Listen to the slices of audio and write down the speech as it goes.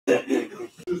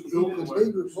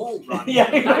need replaced. Yeah,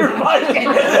 he need replaced.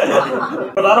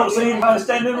 But I don't see anybody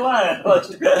standing in line.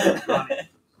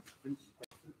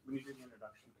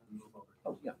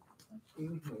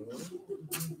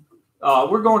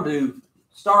 We're going to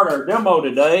start our demo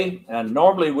today, and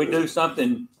normally we do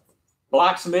something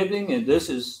blacksmithing, and this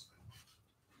is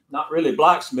not really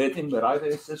blacksmithing, but I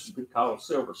think this would be called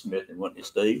silversmithing, wouldn't it,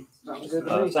 Steve?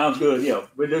 Sounds good. Yeah,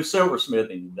 we do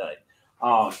silversmithing today.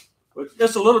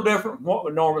 It's a little different from what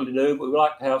we normally do, but we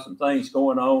like to have some things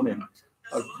going on and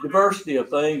a diversity of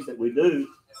things that we do.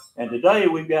 And today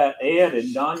we've got Ed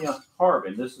and Danya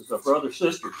Harbin. This is a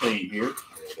brother-sister team here,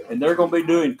 and they're going to be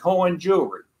doing coin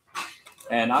jewelry.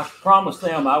 And I promised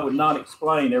them I would not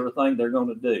explain everything they're going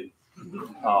to do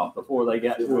before they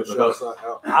got to it, because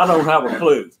I don't have a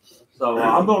clue. So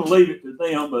I'm going to leave it to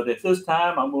them, but at this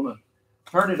time I'm going to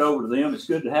turn it over to them. It's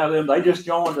good to have them. They just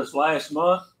joined us last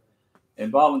month and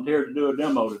volunteered to do a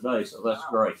demo today, so that's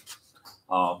great.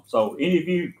 So any of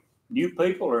you new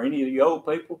people or any of you old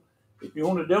people, if you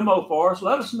want a demo for us,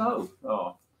 let us know.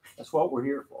 That's what we're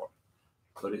here for.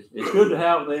 But it's good to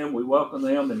have them. We welcome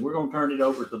them, and we're going to turn it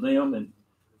over to them and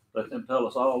let them tell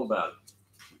us all about it.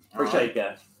 Appreciate it,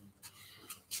 guys.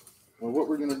 Well, what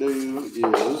we're going to do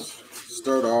is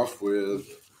start off with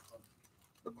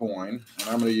a coin, and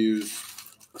I'm going to use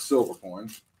a silver coin.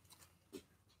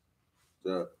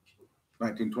 The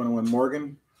 1921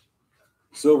 Morgan.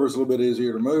 Silver is a little bit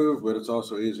easier to move, but it's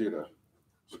also easier to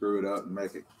screw it up and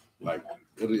make it like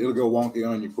it'll go wonky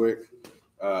on you quick.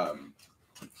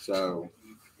 So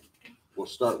we'll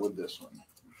start with this one.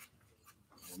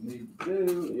 What we need to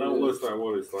do don't listen to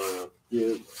what he's saying.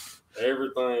 Yeah.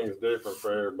 Everything's different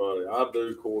for everybody. I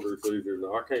do quarters easier.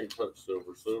 Now, I can't touch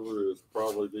silver. Silver is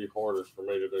probably the hardest for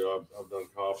me to do. I've done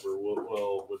copper.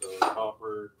 Well, we've done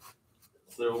copper,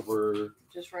 silver.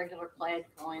 Just regular plaid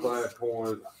coins. Plaid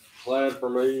coins. Plaid for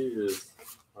me is,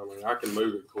 I can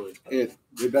move it quick. It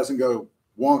doesn't go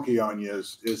wonky on you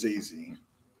as easy.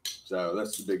 So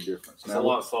that's the big difference. It's a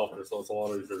lot softer, so it's a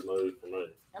lot easier to move for me.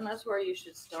 And that's where you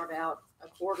should start out. A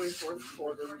quarter's worth of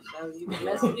quarters. So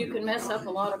you can mess up a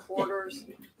lot of quarters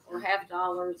or half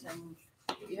dollars, and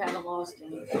you haven't lost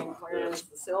anything. Whereas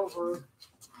the silver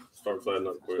starts adding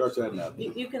up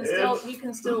quick. You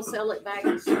can still sell it back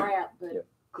as scrap, but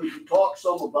Could you talk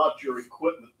some about your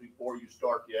equipment before you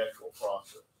start the actual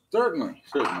process? Certainly.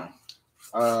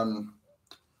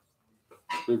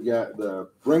 We've got the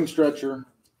ring stretcher,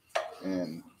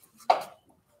 and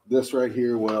this right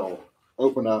here will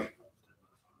open up,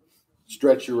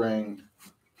 stretch your ring,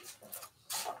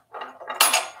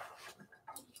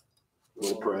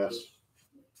 little press,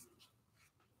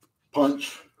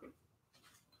 punch.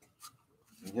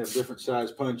 You have different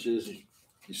size punches.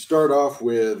 You start off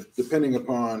with, depending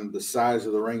upon the size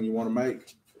of the ring you want to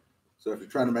make. So if you're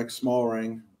trying to make a small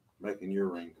ring, making your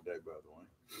ring today, by the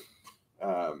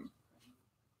way.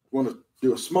 You want to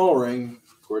do a small ring,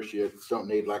 of course, you don't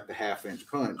need like the 1/2-inch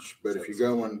punch. But if you're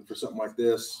going for something like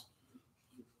this,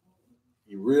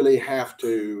 you really have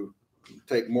to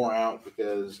take more out,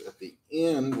 because at the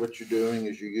end, what you're doing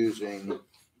is you're using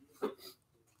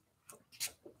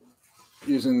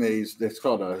these, that's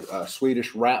called a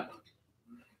Swedish wrap,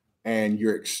 and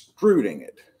you're extruding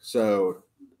it. So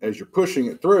as you're pushing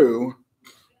it through, it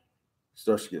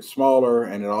starts to get smaller,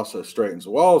 and it also straightens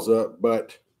the walls up,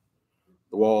 but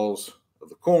the walls of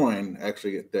the coin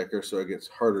actually get thicker, so it gets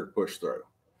harder to push through.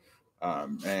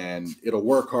 And it'll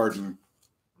work harden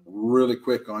really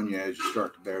quick on you as you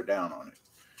start to bear down on it.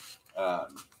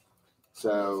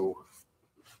 So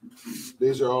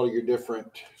these are all your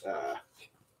different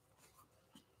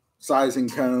sizing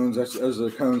cones. Those are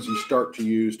the cones you start to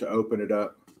use to open it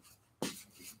up.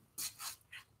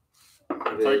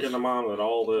 Taking in mind that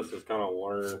all this is kind of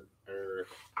learned error.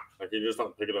 Like, you just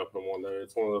don't pick it up in one day.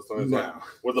 It's one of those things. No. Like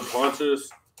with the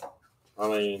punches,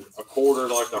 a quarter,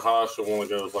 like the highest you'll want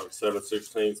to go is like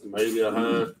 7/16, maybe a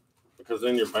half, because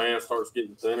then your band starts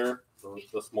getting thinner.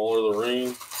 The smaller the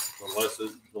ring,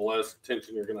 the less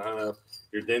tension you're going to have.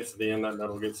 Your density in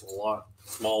that'll get a lot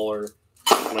smaller.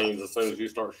 Which means as soon as you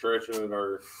start stretching it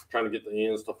or trying to get the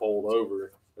ends to fold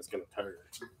over, it's going to tear.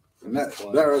 And that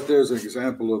right there is an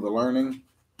example of the learning.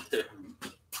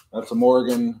 That's a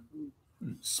Morgan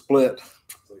split.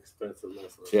 It's expensive.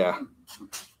 Yeah.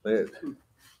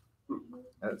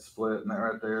 That split, and that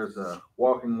right there is a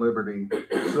Walking Liberty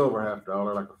silver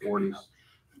 $50, like the 40s.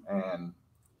 And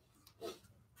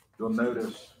you'll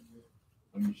notice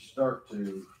when you start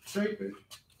to shape it,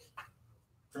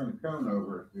 turn the cone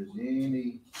over, if there's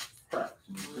any cracks,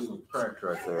 and you see little cracks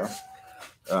right there.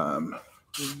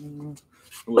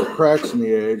 Little cracks in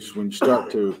the edge. When you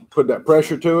start to put that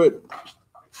pressure to it,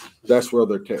 that's where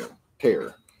they're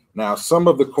tear. Now, some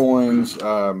of the coins,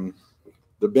 the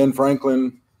Ben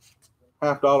Franklin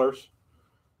 $50,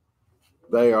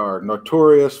 they are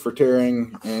notorious for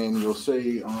tearing, and you'll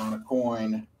see on a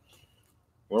coin,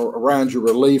 well, around your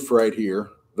relief right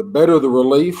here, the better the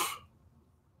relief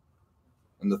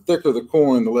and the thicker the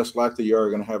coin, the less likely you are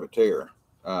going to have it tear.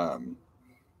 A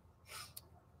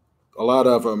lot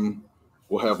of them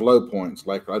will have low points,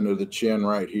 like under the chin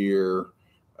right here.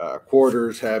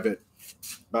 Quarters have it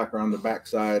back around the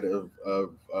backside of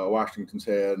Washington's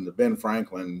head, and the Ben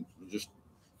Franklin, just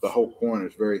the whole coin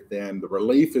is very thin. The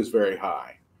relief is very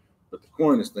high, but the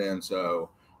coin is thin. So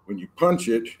when you punch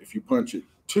it, if you punch it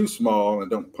too small and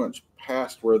don't punch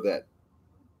past where that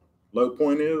low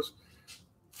point is,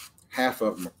 half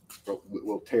of them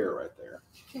will tear right there.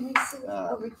 Can we see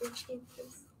over here, Chief,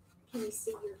 please? Can we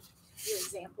see your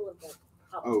example of the?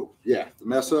 Oh yeah, the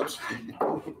mess ups.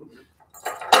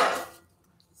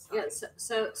 Yeah,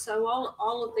 so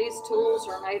all of these tools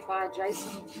are made by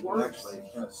Jason Works.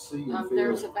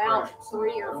 There's about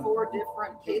 3 or 4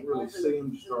 different people who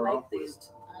make these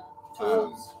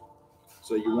tools.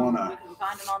 So you want You can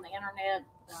find them on the internet.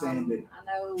 sand it, I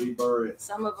know deburr it.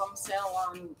 some of them sell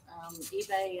on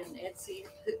eBay and Etsy.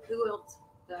 Who else?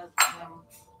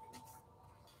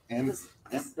 And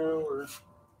Amco or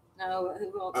No,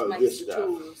 who else Oh, makes this the stuff.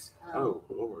 tools? oh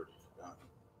Lord.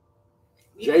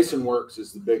 Jason Works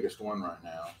is the biggest one right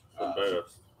now. The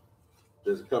best.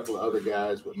 There's a couple of other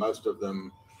guys, but most of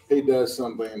them, he does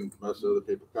something, most other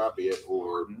people copy it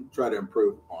or try to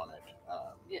improve upon it.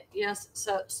 Yes,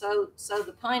 so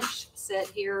the punch set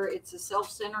here, it's a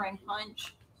self-centering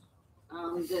punch.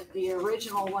 The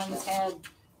original ones had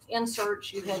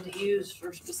inserts you had to use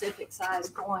for specific size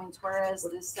coins, whereas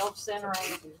this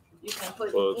self-centering, you can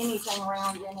put anything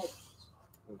round in it.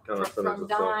 Kind of From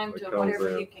dime to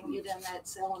whatever you can get in that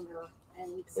cylinder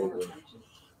and center punch it.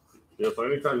 Yeah, so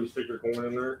anytime you stick your coin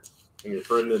in there and you're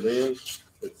threading it in,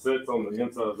 it sits on the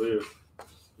inside of this.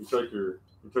 You take your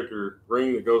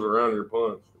ring that goes around your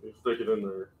punch, you stick it in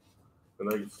there, and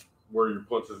that's where your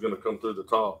punch is going to come through the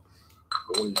top.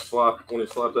 But when you slap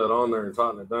that on there and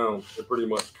tighten it down, it pretty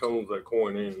much cones that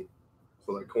coin in,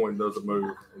 so that coin doesn't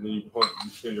move, and then you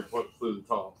send your punch through the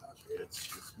top.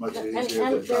 It's much And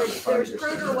easier than trying to find there's it.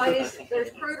 cruder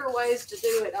ways to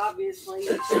do it, obviously,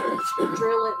 to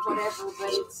drill it, whatever, but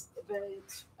it's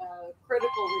critical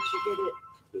that you get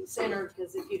it centered,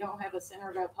 because if you don't have a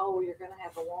centered up hole, you're gonna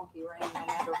have a wonky ring no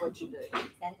matter what you do.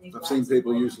 I've seen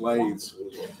people use lathes,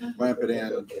 clamp it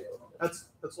in. That's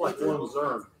like one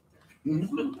zern.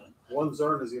 One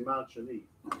zern is the amount you need.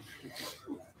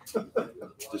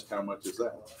 Just how much is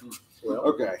that? Well,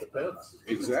 Okay. depends.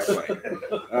 Exactly.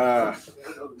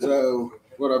 So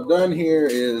what I've done here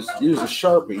is use a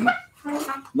Sharpie,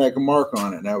 make a mark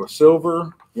on it. Now with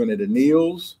silver, when it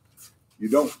anneals, you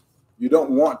don't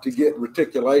want to get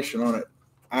reticulation on it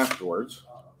afterwards,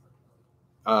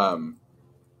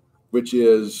 which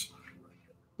is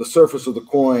the surface of the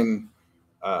coin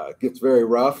gets very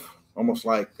rough, almost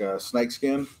like snake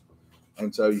skin.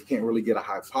 And so you can't really get a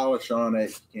high polish on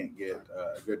it. You can't get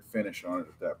a good finish on it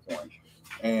at that point.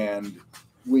 And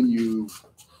when you,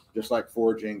 just like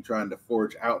forging, trying to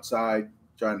forge outside,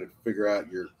 trying to figure out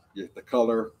the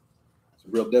color, it's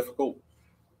real difficult.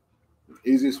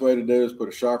 The easiest way to do is put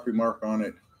a Sharpie mark on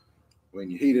it. When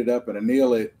you heat it up and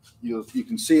anneal it, you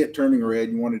can see it turning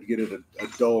red. You wanted to get it a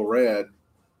dull red.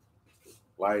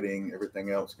 Lighting,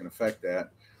 everything else can affect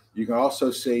that. You can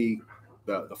also see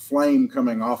the flame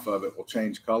coming off of it will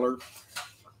change color.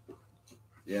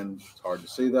 Again, it's hard to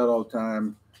see that all the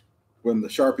time. When the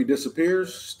Sharpie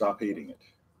disappears, stop heating it.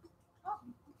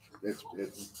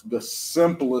 It's the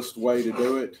simplest way to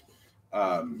do it.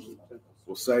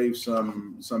 Will save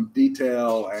some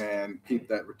detail and keep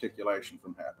that reticulation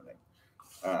from happening.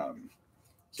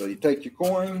 So you take your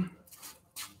coin,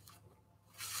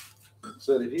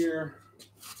 set it here,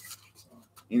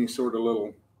 any sort of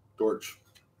little torch.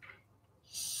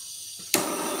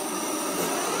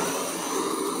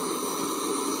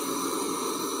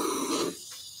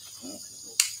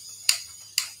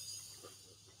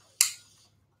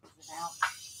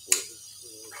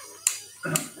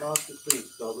 Lots of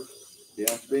things covered.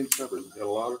 Yeah, it's being covered. Got a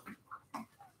lot of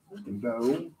No.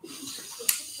 We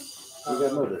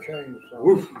got another change.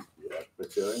 Woof. Yeah,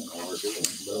 but you ain't gonna work it.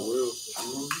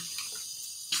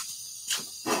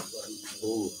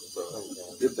 Ooh,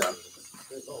 It's out.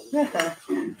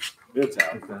 It's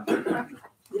out.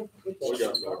 we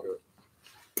got back up.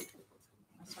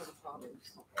 I sort of thought it was-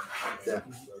 Yeah.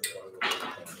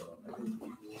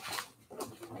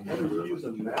 Are you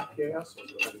using nat gas or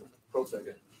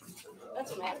propane?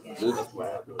 That's mad. That's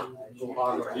bad. You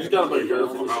just gotta be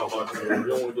careful how hot you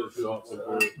don't want to get too hot.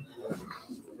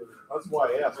 That's why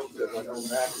I asked, because I know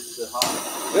Mac is a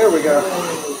hot. There we go.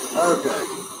 Okay.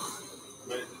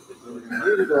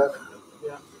 Heat it up.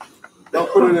 Yeah. Don't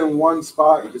put it in one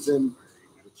spot because then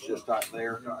it's just right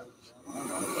there.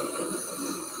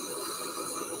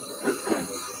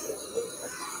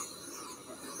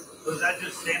 So is that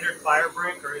just standard fire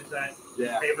brick or is that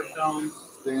paper stones?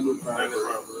 Standard fire brick.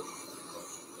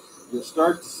 You'll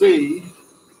start to see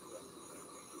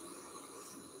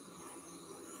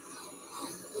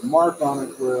the mark on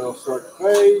it will start to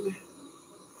fade.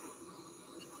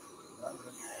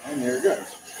 And there it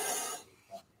goes.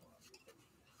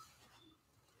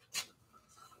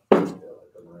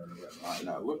 Might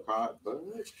not look hot, but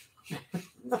it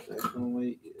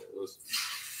definitely is.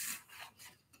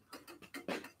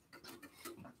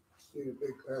 See a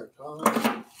big pair of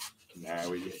tongs. Nah,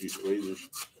 we just use tweezers.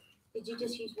 Did you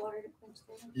just use water to quench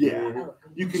that? Yeah,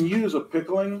 you can use a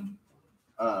pickling,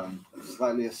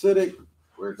 slightly acidic,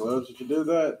 wear gloves if you do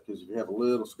that, because if you have a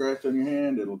little scratch on your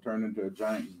hand, it'll turn into a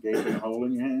giant gaping hole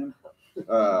in your hand.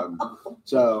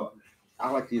 So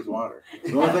I like to use water.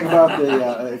 The only thing about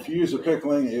if you use a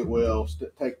pickling, it will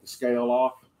take the scale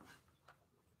off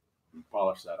and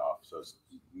polish that off, so it's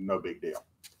no big deal.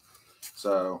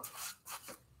 So.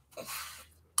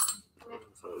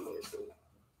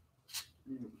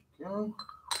 Here we go.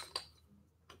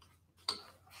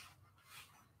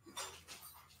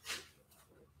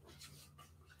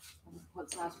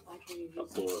 What size plank are you I'll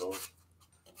using? pull it off.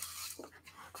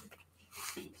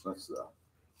 That's the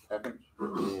Athens.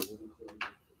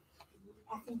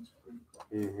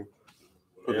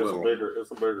 Put Yeah, a little,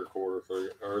 it's a bigger quarter,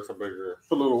 or it's a bigger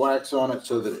put a little wax on it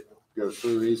so that it goes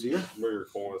through easier.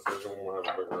 coin, so you don't want to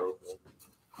have a bigger opening.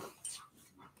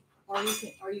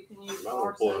 Or you can use I'm not gonna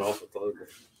bar pull it size. off the table.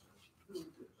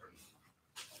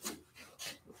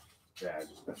 Yeah,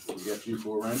 that's what we got you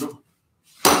for, Randall.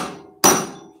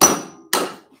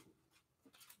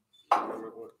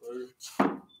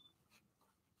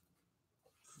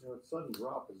 Sudden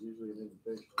drop is usually an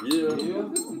indication. Yeah.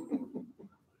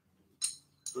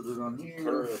 Put it on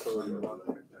here.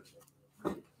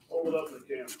 Hold it up to the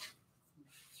camera.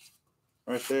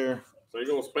 Right there. So you're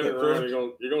gonna spin it around.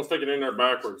 You're gonna stick it in there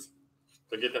backwards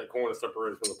to get that corner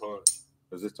separated from the punch.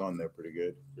 Because it's on there pretty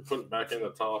good. You put it back in the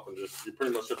top and you're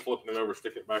pretty much just flipping it over,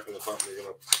 stick it back in the top, and you're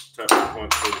gonna tap the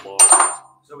punch through the bottom.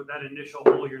 So with that initial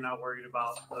hole, you're not worried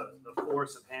about the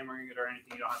force of hammering it or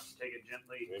anything. You don't have to take it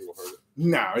gently. It ain't gonna hurt it.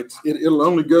 No, it'll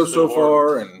only go so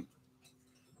far, and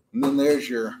then there's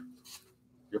your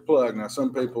plug. Now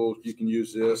some people, you can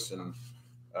use this and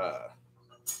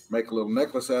make a little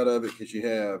necklace out of it because you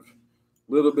have a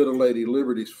little bit of Lady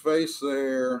Liberty's face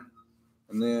there,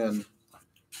 and then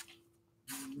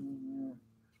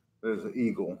there's an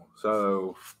eagle.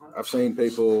 So I've seen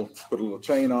people put a little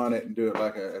chain on it and do it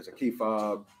like as a key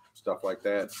fob, stuff like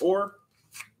that, or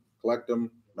collect them,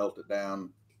 melt it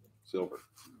down, silver.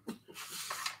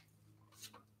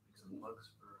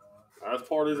 That's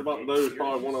part he's about to do is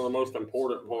probably one of the most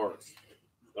important parts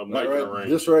of making a ring.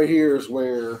 This right here is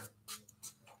where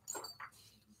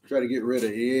try to get rid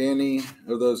of any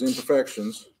of those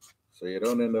imperfections so you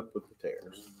don't end up with the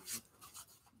tears.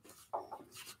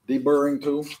 Deburring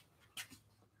tool.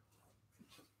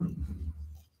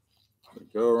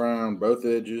 Go around both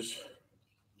edges.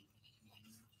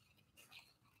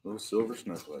 Little silver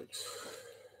snowflakes.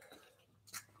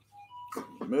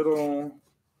 Middle.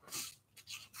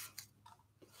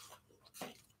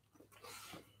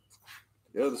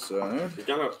 The other side. You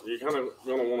kind of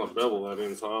gonna want to bevel that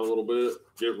inside a little bit.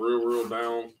 Get real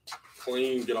down,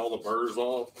 clean. Get all the burrs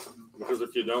off. Because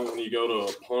if you don't, when you go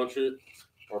to punch it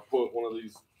or put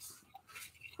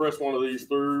press one of these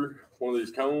through one of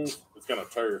these cones, it's gonna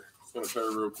tear. It's gonna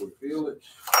tear real quick. Feel it,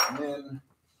 and then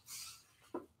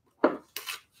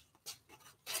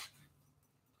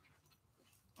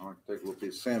I like to take a little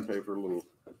piece of sandpaper, a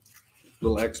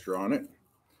little extra on it.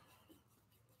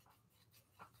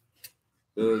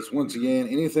 Because once again,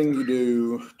 anything you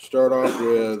do start off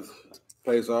with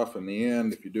pays off in the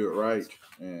end if you do it right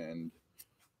and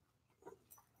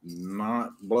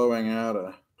not blowing out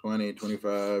a 20,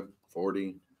 25,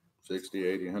 40, 60,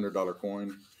 80, $100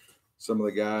 coin. Some of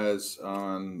the guys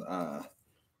on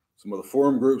some of the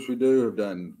forum groups we do have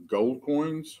done gold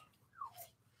coins.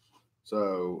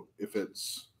 So if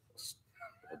it's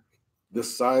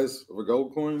this size of a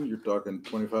gold coin, you're talking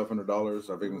 $2,500.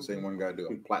 I've even seen one guy do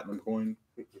a platinum coin.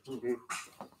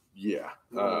 Yeah.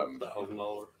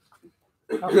 $1,000.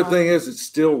 Good thing is it's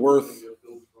still worth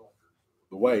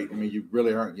the weight. I mean, you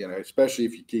really aren't, especially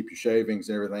if you keep your shavings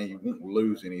and everything, you won't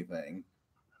lose anything.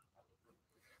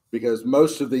 Because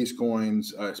most of these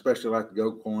coins, especially like the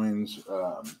gold coins,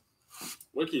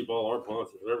 we keep all our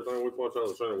punches, everything we punch out of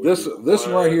the center. This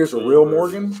one right here is a real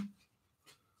Morgan.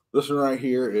 This one right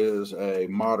here is a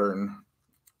modern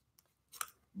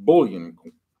bullion.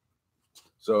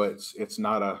 So it's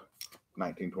not a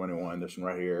 1921. This one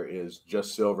right here is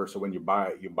just silver. So when you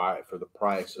buy it for the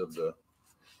price of the.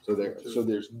 So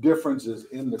there's differences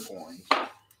in the coins,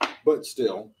 but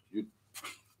still you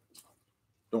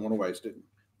don't want to waste it.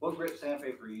 What grit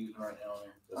sandpaper are you using right now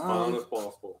there? As fine as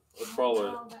possible. It's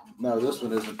probably. No, this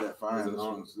one isn't that fine. This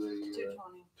not? one's the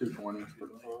 220.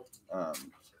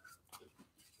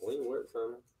 We ain't wet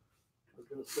sanding. I was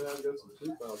gonna say I got some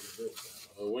 2000 bits.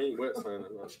 We ain't wet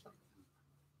sanding. No.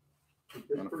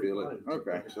 Gonna feel it.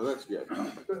 Okay, so that's good.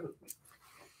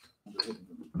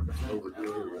 Over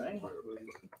here, right?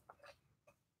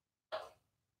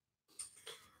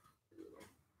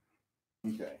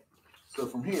 Okay, so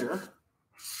from here,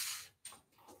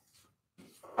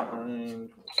 let's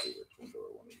see which one do I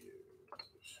want to use.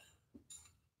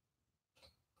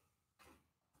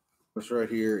 This right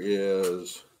here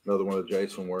is another one of the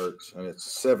Jason works, and it's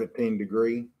 17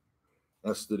 degree.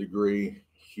 That's the degree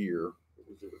here.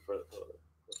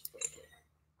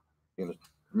 You're gonna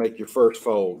make your first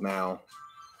fold now.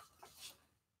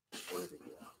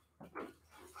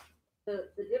 The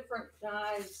different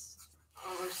dies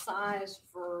are sized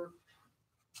for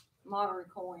modern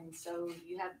coins, so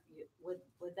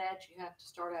with that you have to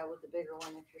start out with the bigger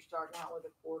one. If you're starting out with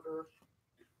a quarter,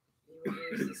 you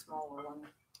would use the smaller one.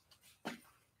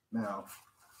 Now,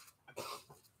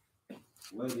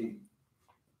 lady,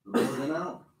 the Morgan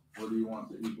out, or do you want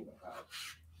the eagle out?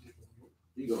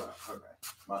 Eagle out, okay,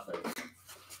 my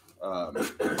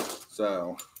favorite.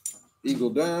 So, eagle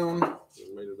down.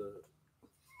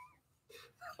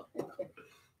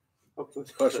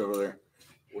 Push over there.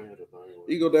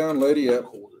 Eagle down, lady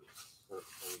up.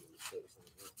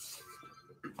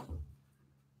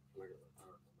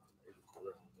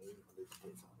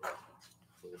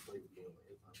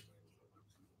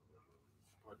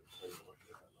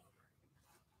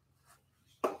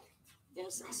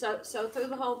 Yes, so through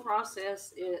the whole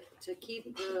process, to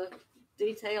keep the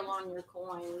detail on your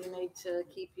coin, you need to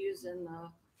keep using the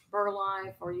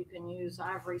Burlife, or you can use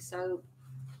ivory soap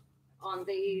on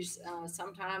these.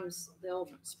 Sometimes they'll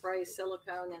spray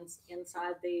silicone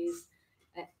inside these.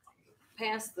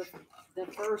 Past the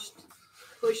first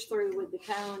push through with the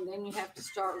cone, then you have to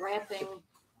start wrapping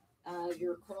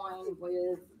your coin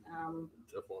with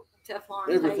Teflon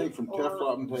Everything tape from or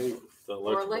Teflon tape.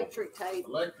 or electric tape.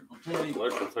 Electrical tape.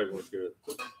 Electric tape looks good.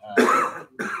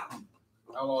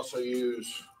 I'll also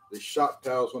use the shop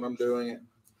towels when I'm doing it.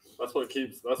 That's what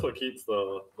keeps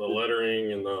the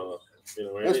lettering and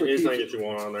That's what anything keeps that you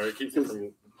want on there. It keeps it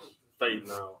from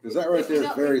fading out. Because that right there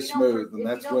is very smooth, and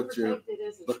that's what the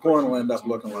coin will end up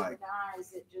looking like.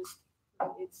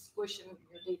 It's squishing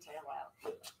your detail out.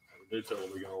 The detail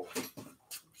will be gone.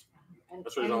 And,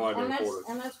 That's what you don't like doing quarters.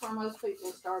 and that's where most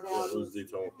people start Yeah, out, lose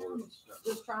detail in quarters.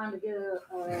 just trying to get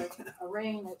a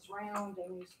ring that's round,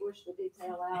 and you squish the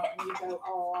detail out and you go,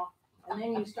 oh, and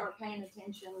then you start paying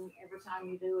attention every time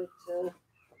you do it to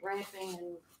wrapping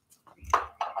and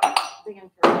being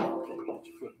careful with it.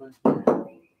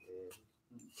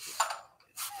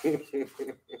 I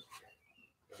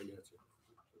got you.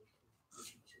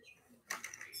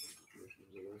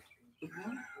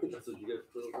 That's what you got to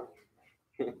fill.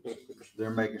 They're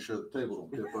making sure the table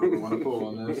don't tip over when I pull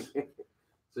on this.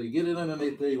 So you get it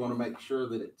underneath there, you want to make sure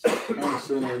that it's kind of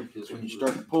centered, because when you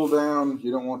start to pull down, you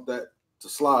don't want that to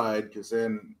slide, because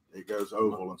then it goes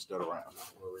oval instead of round.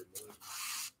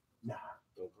 Nah.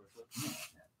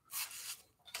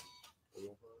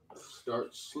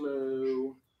 Start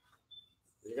slow.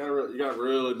 You gotta.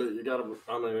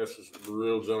 I mean, it's just a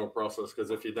real gentle process, because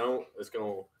if you don't,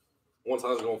 one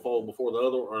side's gonna fold before the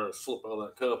other, or it'll slip out of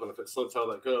that cup. And if it slips out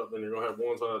of that cup, then you're gonna have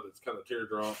one side that's kind of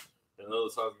teardrop, and the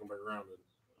other side's gonna be rounded.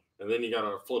 And then you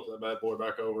gotta flip that bad boy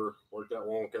back over, work that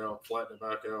wonk out, flatten it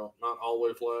back out. Not all the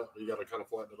way flat, but you gotta kind of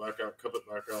flatten it back out, cup it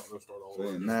back out, and then start all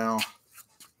over. And now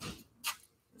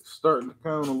it's starting to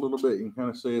cone a little bit. You can kind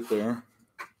of see it there.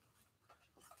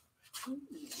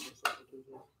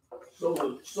 So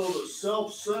the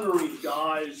self-centering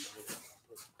dies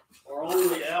are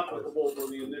only applicable for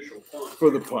the initial punch. For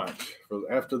the punch.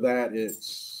 After that,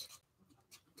 it's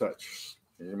touch.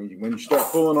 I mean, when you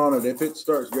start pulling on it, if it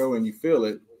starts going, you feel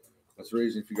it. That's the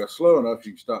reason if you go slow enough,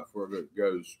 you can stop before it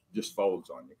goes, just folds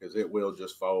on you, because it will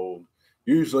just fold.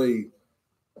 Usually,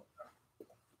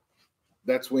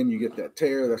 that's when you get that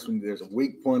tear. That's when there's a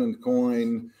weak point in the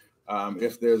coin.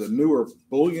 If they're the newer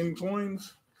bullion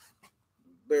coins,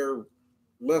 they're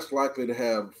less likely to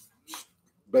have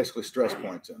basically stress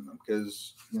points in them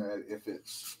because if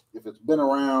it's been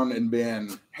around and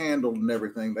been handled and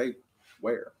everything, they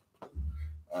wear.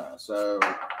 So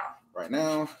right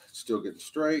now, it's still getting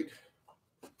straight.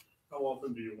 How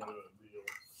often do you want to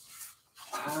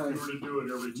anneal? If you were to do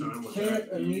it every time, would Can't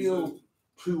that ease anneal it?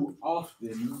 too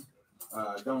often.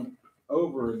 Don't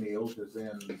over anneal because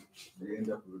then you end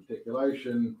up with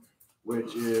reticulation,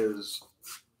 which is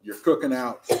you're cooking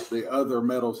out the other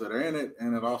metals that are in it,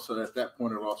 and it also at that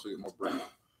point it'll also get more brittle.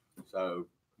 So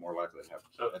more likely to have.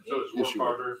 So it's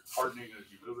more hardening as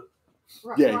you move it.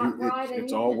 Yeah, and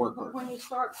it's you all can- work. When you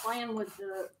start playing with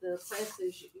the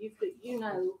presses, You'll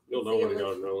know feel when you it.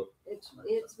 gotta know It's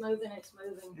moving,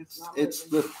 not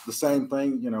It's moving. the same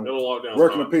thing, it. It'll lock down.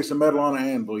 working a time. piece of metal on an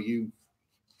anvil. You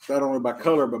not only by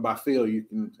color but by feel. You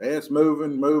can it's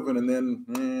moving, and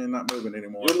then not moving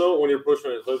anymore. You'll know it when you're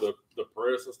pushing it through the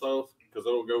press and stuff because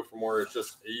it'll go from where it's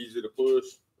just easy to push.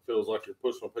 It feels like you're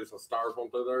pushing a piece of styrofoam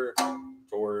through there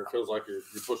to where it feels like you're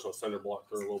pushing a cinder block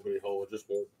through a little bitty hole. It just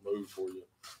won't move for you.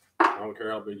 I don't care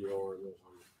how big you are.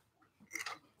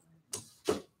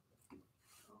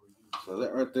 So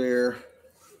that right there,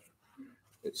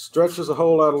 it stretches the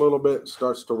hole out a little bit,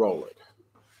 starts to roll it.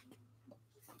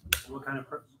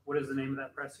 What is the name of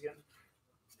that press again?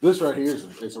 This right here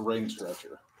is a ring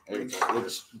stretcher.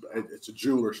 It's a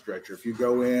jeweler stretcher. If you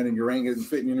go in and your ring isn't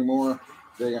fitting anymore,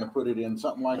 they're going to put it in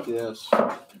something like this.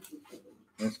 And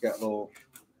it's got little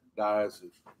dies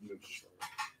that move.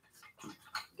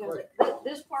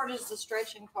 This part is the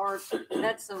stretching part.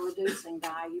 That's the reducing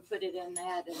die. You put it in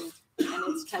that, and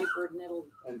it's tapered, and it'll.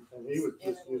 And he was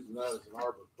just using that as an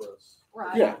Harbin press.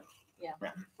 Right. Yeah.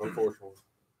 Unfortunately.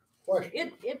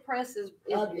 Question. It presses.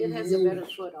 How do It you has a better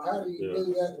use- foot on How it. do you do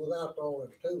that without all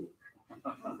the tools?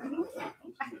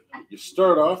 You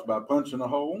start off by punching a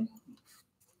hole.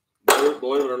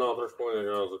 Believe it or not, there's plenty of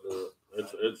guys that do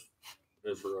it.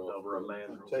 It's real. Over a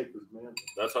mandrel. Tapered mandrel.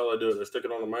 That's how they do it. They stick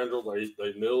it on the mandrel.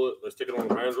 They mill it. They stick it on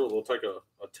the mandrel. They'll take a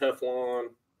Teflon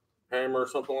hammer or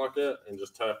something like that and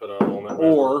just tap it out on that.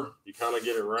 Or you kind of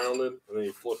get it rounded and then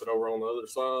you flip it over on the other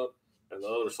side, and the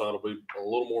other side will be a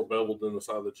little more beveled than the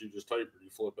side that you just tapered.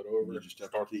 You flip it over, You just just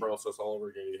start the process all over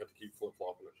again. You have to keep flip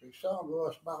flopping it. See, some of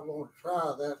us might want to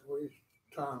try that. We're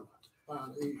trying to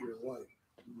find an easier way.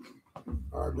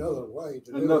 Or another way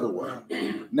to do Another it.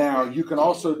 way. Now you can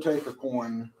also take a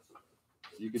coin.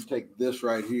 You can take this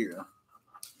right here.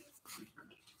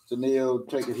 To anneal,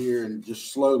 take it here and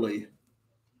just slowly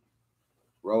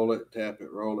roll it, tap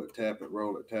it, roll it, tap it,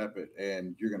 roll it, tap it,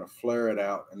 and you're gonna flare it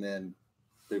out, and then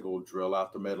people will drill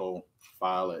out the middle,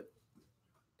 file it.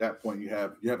 At that point, you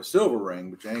have a silver ring,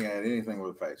 but you ain't got anything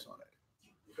with a face on it.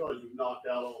 Because you've knocked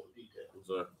out all the details.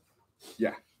 So,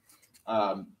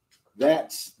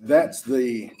 That's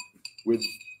the with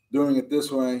doing it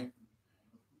this way.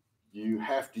 You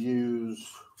have to use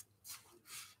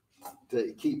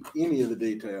to keep any of the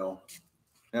detail.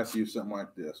 You have to use something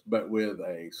like this, but with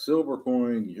a silver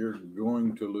coin, you're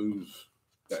going to lose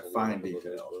that fine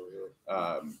detail.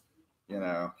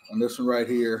 On this one right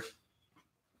here,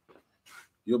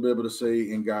 you'll be able to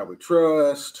see "In God We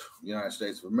Trust," United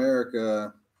States of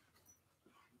America,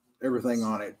 everything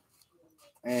on it.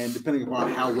 And depending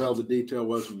upon how well the detail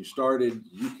was when you started,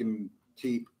 you can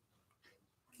keep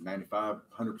 95,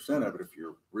 100% of it if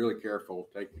you're really careful,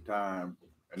 take your time,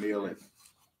 anneal it.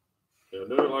 yeah,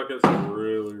 do it like it's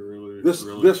really, really.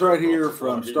 This right here,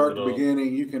 from heating start it to up.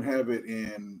 beginning, you can have it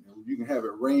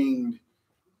ringed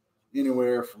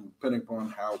anywhere from depending upon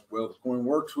how well the coin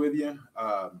works with you,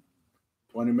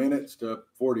 20 minutes to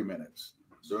 40 minutes.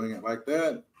 Doing it like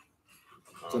that,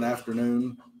 it's an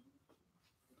afternoon.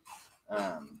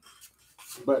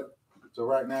 But so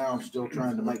right now, I'm still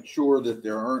trying to make sure that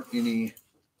there aren't any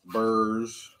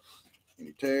burrs,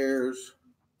 any tears.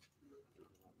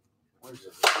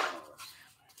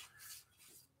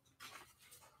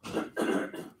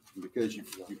 Because you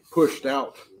pushed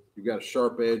out, you've got a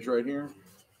sharp edge right here.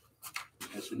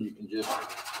 And so you can just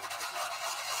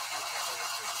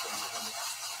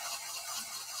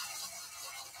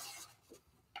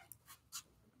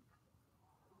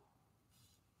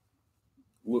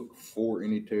look for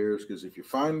any tears, because if you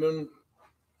find them,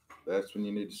 that's when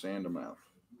you need to sand them out.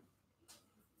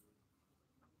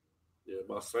 Yeah,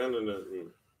 by sanding it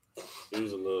and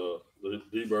using the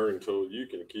deburring tool, you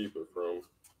can keep it from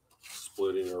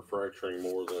splitting or fracturing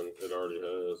more than it already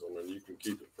has. I mean, you can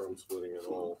keep it from splitting at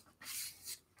all.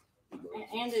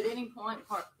 And at any point,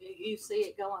 you see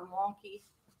it going wonky,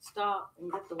 stop and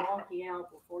get the wonky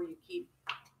out before you keep.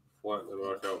 Flatten it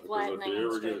back out. Because if Flattening you and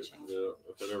ever get, stretching. yeah,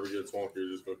 if it ever gets wonky,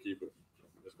 you're just gonna keep it.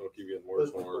 It's gonna keep getting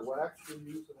worse and worse. wax you're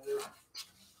using there?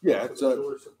 Yeah, it's a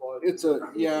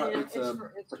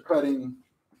cutting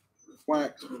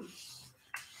wax.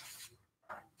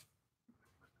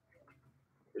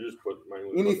 You just put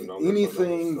mainly putting it on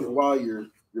Anything there, that while you're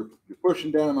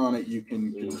pushing down on it, you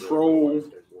can control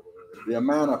the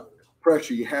amount of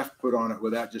pressure you have to put on it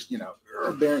without just,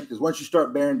 bearing, because once you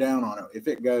start bearing down on it, if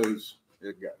it goes,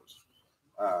 it goes.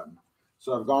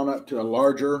 So I've gone up to a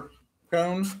larger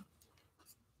cone.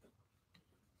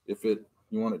 If you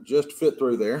want it just to fit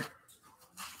through there.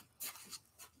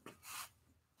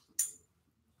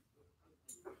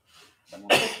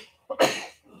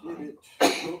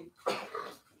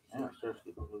 Now it starts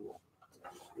getting a little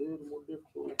more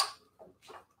difficult.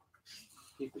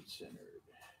 Keep it centered.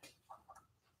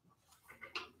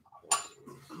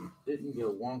 Didn't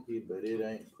go wonky, but it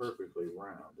ain't perfectly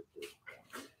round at this point.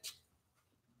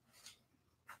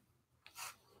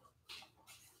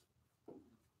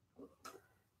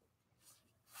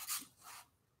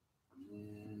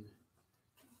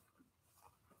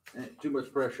 And too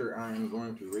much pressure, I am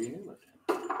going to renew it.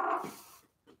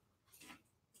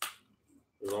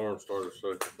 His arm started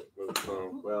shaking.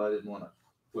 Well, I didn't want to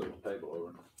flip the table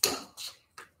over.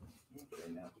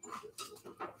 Okay, now.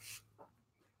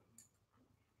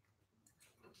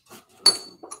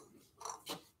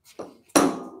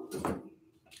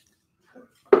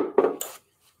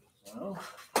 So,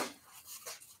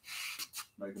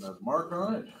 make another mark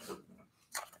on it.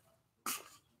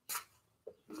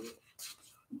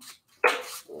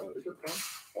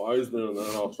 While he's doing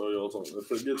that, I'll show you something.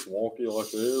 If it gets wonky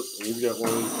like this, and you've got one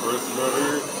of these presses right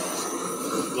here,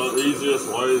 the easiest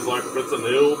way is like if it's a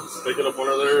nail, stick it up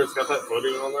under there. It's got that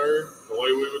footing on there. The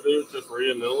way we would do it, just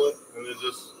re-anneal it, and then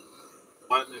just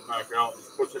flatten it back out.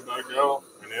 Just push it back out,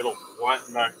 and it'll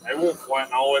flatten back. It won't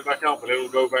flatten all the way back out, but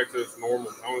it'll go back to its normal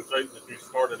cone shape that you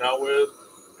started out with,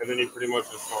 and then you pretty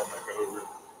much just start back over.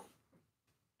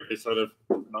 He said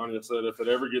Danya said if it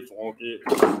ever gets wonky,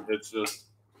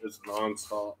 it's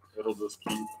nonstop. It'll just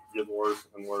keep getting worse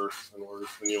and worse and worse,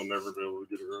 and you'll never be able to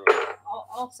get it right.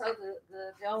 Also,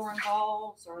 the Delrin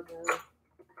balls or the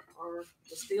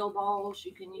steel balls,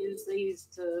 you can use these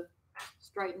to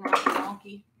straighten out the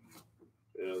wonky.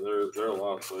 Yeah, they're a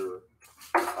lifesaver.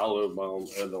 I live by them.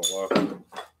 Ed don't like them.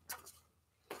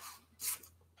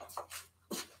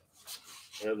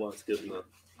 Ed likes getting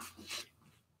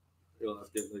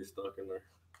these stuck in there.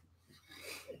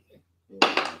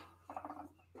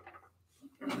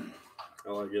 I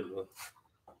like getting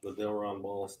the Delron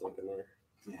ball stuck in there.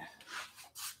 Yeah.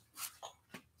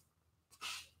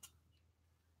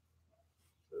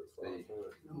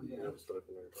 Stuck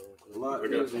in there. A lot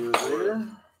easier there.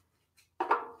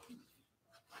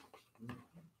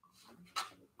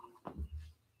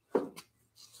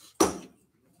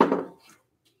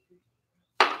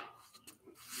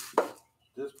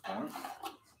 This point.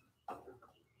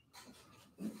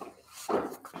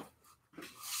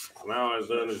 Now as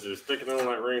done is you're sticking it on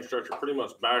that ring stretcher pretty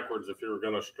much backwards if you were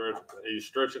going to stretch. He's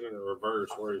stretching it in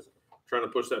reverse where he's trying to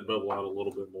push that bevel out a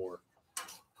little bit more.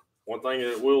 One thing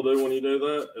it will do when you do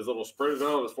that is it'll spread it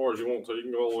out as far as you want to. You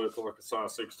can go all the way up to like a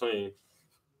size 16,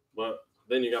 but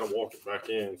then you got to walk it back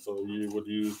in. So you would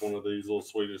use one of these little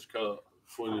Swedish,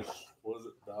 what is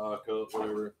it, die cup,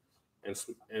 whatever, and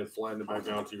flatten it back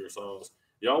down to your size.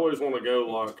 You always want to go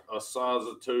like a size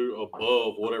or two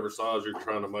above whatever size you're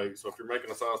trying to make. So if you're making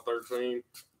a size 13,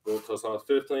 go up to a size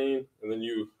 15, and then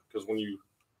because when you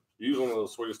use one of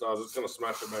those Swedish styles, it's going to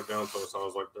smash it back down to a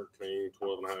size like 13,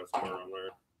 12 and a half, somewhere around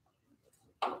there.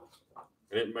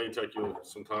 And it may take you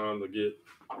some time to get,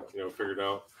 figured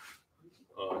out,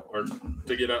 or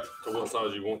to get up to what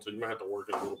size you want to. You might have to work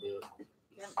it a little bit.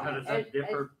 How does that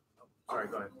differ? Sorry,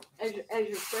 go ahead. As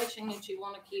you're stretching it, you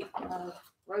want to keep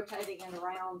rotating it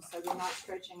around so you're not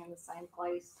stretching in the same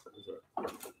place.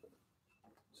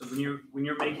 So when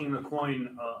you're making the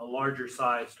coin a larger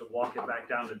size to walk it back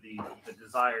down to the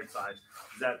desired size,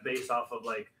 is that based off of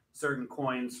like certain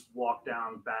coins walk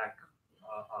down back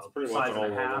a size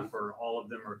and a half, or all of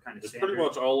them are kind of standard? It's pretty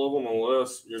much all of them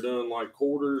unless you're doing like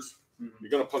quarters. Mm-hmm.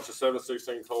 You're gonna punch a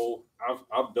 7/16 hole.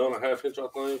 I've done a ½ inch, I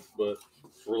think, but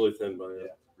it's really thin band.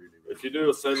 Yeah, really. If you do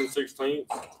a 7/16,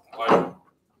 like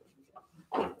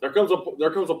there comes a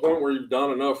point where you've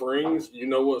done enough rings, you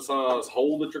know what size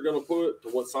hole that you're gonna put to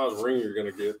what size ring you're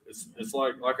gonna get. It's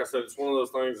like I said, it's one of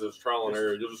those things that's trial and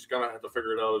error. You're just gonna have to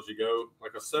figure it out as you go.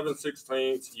 Like a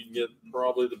 7/16, you can get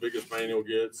probably the biggest manual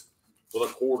gets. With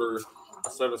a quarter, a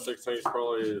 7/16 is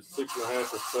probably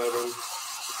 6.5 or 7.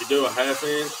 If you do a 1/2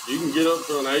 inch, you can get up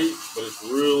to an 8, but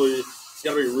you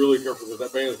gotta be really careful because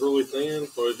that band is really thin.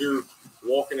 So as you're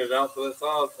walking it out to that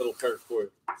size, it'll tear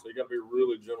quick. So you gotta be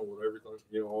really gentle with everything,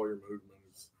 all your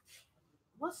movements.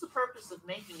 What's the purpose of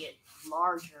making it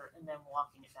larger and then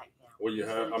walking it back down? Well, you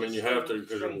have to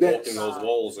because you're Straight walking those side.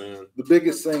 walls in. The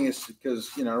biggest thing is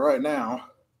because right now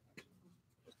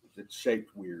it's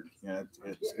shaped weird.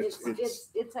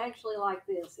 It's actually like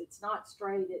this. It's not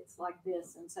straight, it's like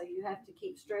this. And so you have to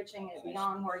keep stretching it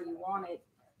beyond where you want it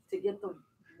to get the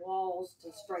walls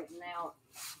to straighten out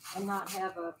and not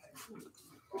have a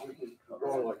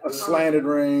slanted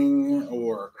ring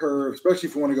or a curve, especially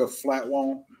if you want to go flat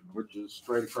wall, which is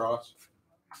straight across.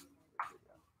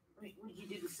 Would you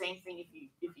do the same thing if you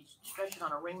stretch it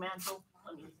on a ring mantle?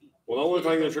 I mean, Well, the only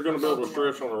thing that you're going to be able to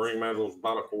stretch on a ring mantle is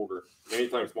about 1/4.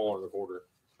 Anything smaller than 1/4.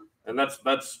 And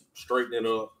that's straightening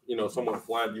up, somewhat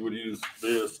flat. You would use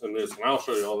this and this, and I'll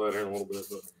show you all that here in a little bit.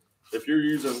 But if you're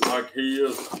using, like he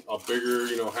is, a bigger,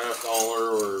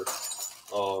 $1/2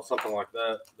 or something like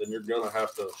that, then you're going to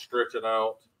have to stretch it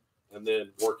out and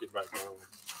then work it back down.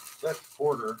 That's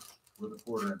 1/4 with a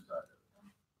 1/4 inside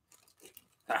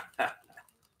of it.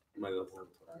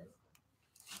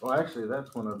 Well, actually,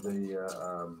 that's one of the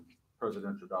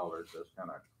presidential dollars. Those kind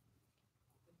of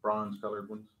bronze-colored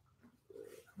ones.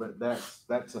 But that's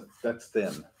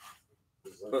thin.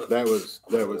 That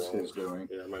was his doing.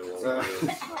 Yeah,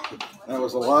 That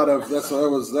was a lot of that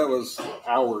was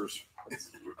hours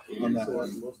on that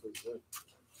one.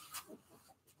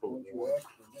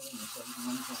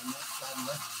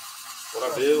 What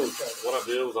I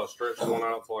did was I stretched one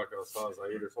out to like a size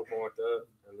 8 or something like that,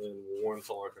 and then one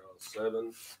to like a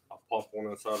 7. I popped one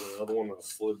inside of the other one, and I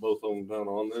slid both of them down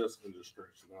on this, and just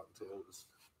stretched it out until it was.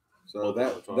 So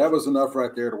that was enough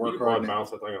right there to work hard.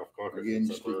 Bounce that thing off concrete. Again,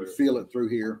 you can feel it through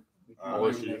here.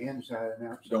 The inside and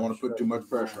outside. Don't want to put too much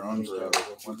pressure on. So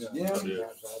once again,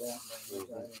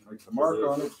 make the mark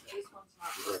on it.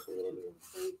 Exactly what I did.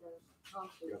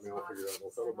 Got me all figured out.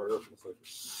 Don't tell nobody else in a second.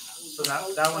 So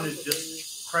that one is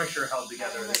just pressure held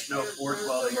together. There's no force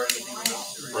welding or anything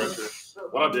else. Pressure.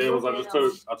 What I did was I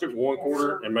took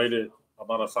 1/4 and made it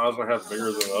about a size and a half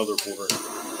bigger than the other 1/4,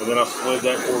 and then I slid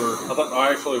that 1/4. I thought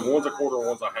one's a 1/4,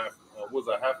 one's a half. Was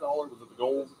it $1/2? Was it the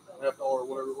gold $1/2 or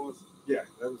whatever it was? Yeah,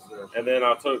 that was. And then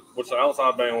I took, which the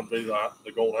outside band would be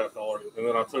the gold $1/2, and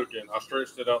then I took it. I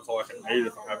stretched it out to like an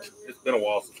 8. It's been a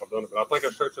while since I've done it, but I think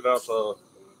I stretched it out to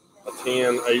a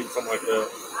 10, 8, something like that.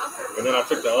 And then I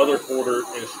took the other 1/4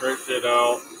 and stretched it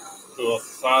out to a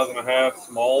size and a half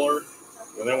smaller.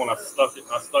 And then when I stuck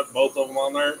both of them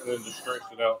on there, and then just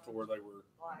stretched it out to where they were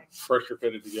pressure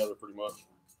fitted together pretty much.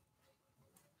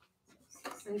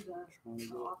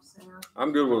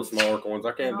 I'm good with the smaller coins.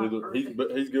 I can't do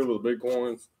he's good with the big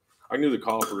coins. I can do the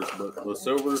coppers, but the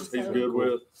silvers he's good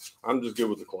with. I'm just good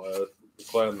with the clad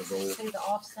and the gold. See the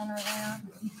off center there?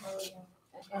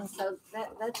 And so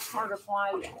that's part of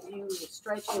why you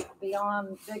stretch it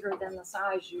beyond bigger than the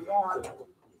size you want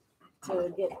to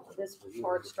get this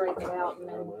part straightened out and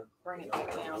then bring it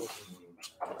back down.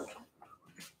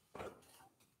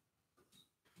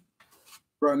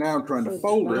 Right now, I'm trying to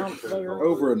fold it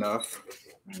over enough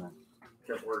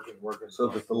Kept working so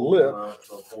that the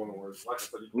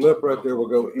lip right there will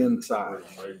go inside.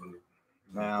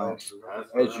 Now,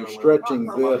 as you're stretching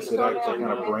this, it actually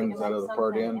kind of brings that other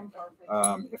part in.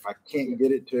 If I can't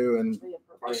get it to, and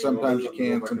sometimes you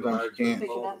can, sometimes you can't,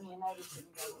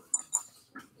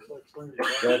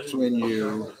 that's when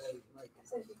you'll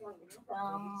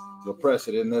press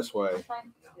it in this way.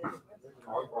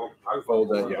 Fold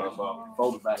that,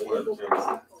 fold it back.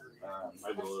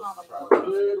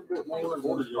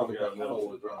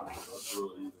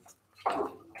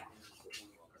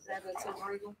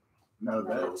 No,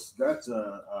 that's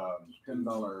a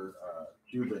 $10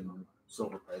 Cuban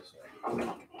silver peso.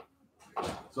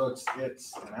 So it's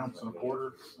 1.25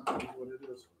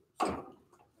 ounces.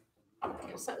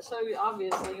 So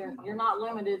obviously you're not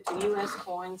limited to U.S.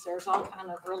 coins. There's all kind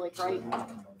of really great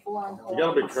foreign coins. You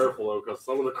gotta be careful though, because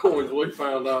some of the coins we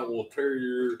found out will tear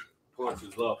your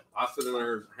punches up. I sit in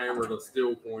there and hammered a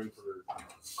steel coin for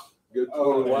good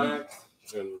 20 wax,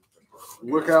 and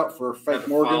look out for fake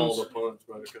Morgans. The punch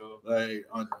back up. They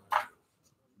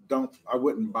I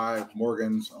wouldn't buy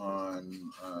Morgans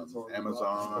on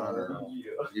Amazon or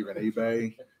even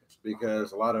eBay,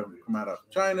 because a lot of them come out of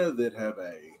China that have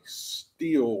a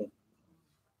steel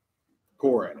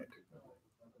core in it.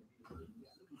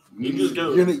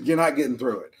 You're not getting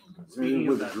through it. Speaking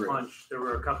of that punch, there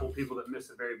were a couple people that missed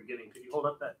the very beginning. Could you hold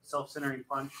up that self-centering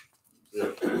punch?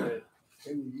 Yeah. Can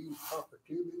you use copper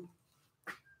tubing?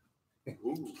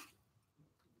 Ooh.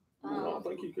 I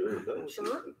think you could. That was,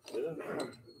 Sure. yeah.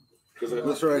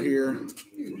 This right here,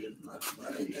 You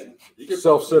could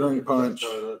self-centering probably punch.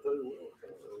 try that too.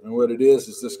 And what it is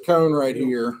this cone right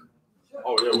here.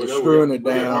 Oh yeah, we You're know screwing it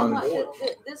down.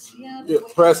 This, yeah.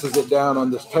 It presses it down on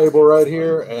this table right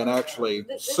here and actually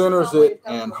centers it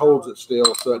and holds it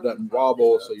still so it doesn't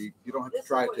wobble. So you don't have to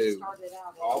try to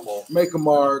make a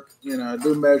mark,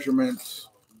 do measurements.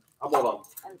 How about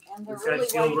And they're This guy really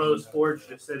Steel waiting. Rose Forge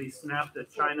just said he snapped a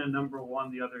China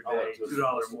 #1 the other day.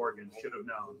 $2 Morgan, should have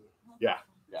known. Yeah.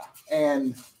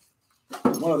 And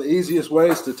one of the easiest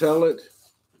ways to tell it,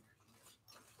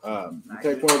 you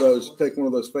take one of those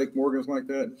fake Morgans like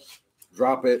that,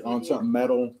 drop it on something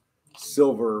metal,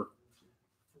 silver,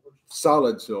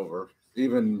 solid silver,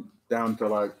 even down to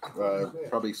like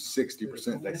probably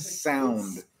 60%. They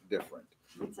sound different.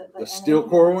 The steel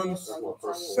core ones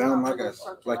sound like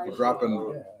you're dropping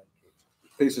a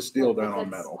piece of steel down on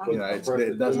metal.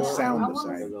 It doesn't sound the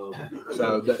same.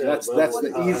 So that's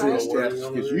the easiest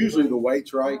test because usually the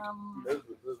weight's right.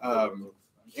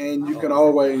 And you can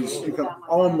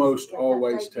almost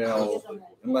always tell,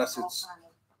 unless it's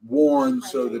worn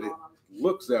so that it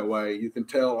looks that way, you can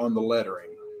tell on the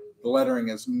lettering. The lettering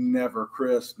is never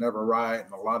crisp, never right,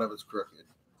 and a lot of it's crooked.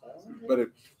 But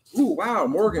wow,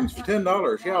 Morgan's for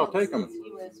 $10. Yeah, I'll take them.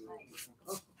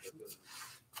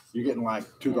 You're getting like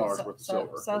 $2 worth of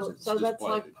silver. So that's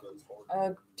like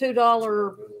a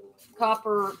 $2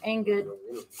 copper ingot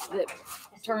that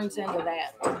turns into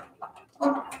that.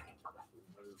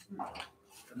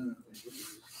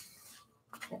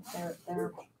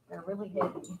 They're really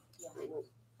heavy.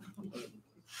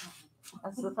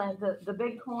 That's the thing. The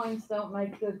big coins don't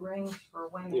make good rings for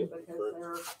women because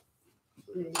they're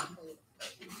big.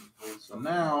 So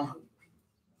now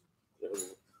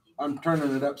I'm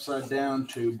turning it upside down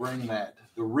to bring the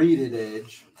reeded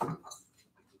edge,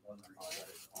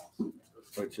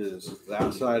 which is the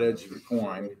outside edge of the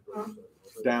coin,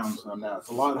 down some. Now it's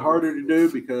a lot harder to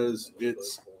do because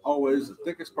it's always the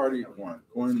thickest part of your coin.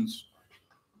 Coins,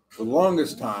 for the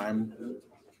longest time,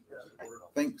 I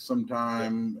think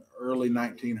sometime early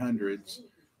 1900s,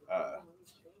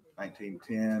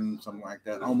 1910, something like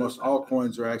that. Almost all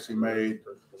coins are actually made,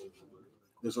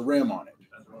 there's a rim on it.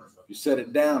 You set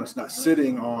it down, it's not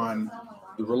sitting on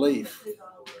the relief.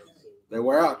 They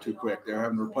wear out too quick. They're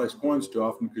having to replace coins too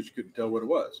often because you couldn't tell what it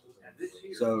was.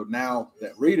 So now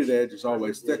that reeded edge is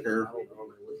always thicker.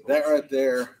 That right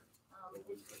there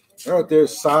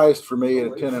is sized for me at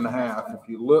a 10.5. If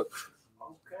you look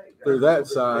through that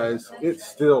size, it's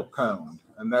still coned.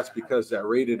 And that's because that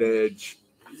reeded edge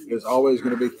is always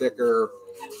going to be thicker.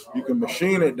 You can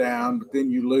machine it down, but then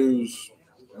you lose.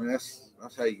 I mean, that's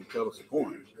how you can tell it's a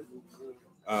coin.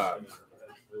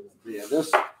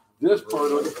 This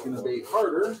part of it's going to be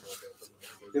harder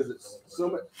because it's so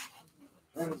much.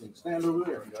 I can stand over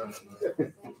there.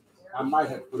 I might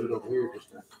have to put it over here just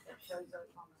to.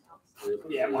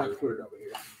 Yeah, I might have to put it over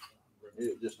here.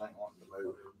 It just ain't wanting to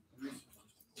move.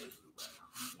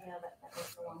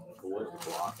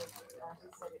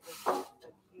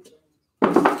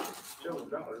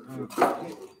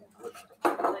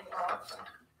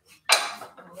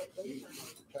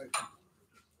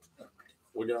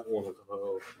 we got one at the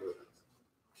house, but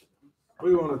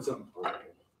We wanted something for it.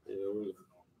 yeah,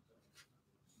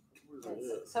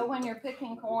 So when you're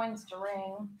picking coins to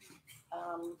ring,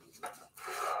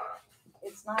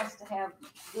 it's nice to have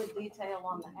good detail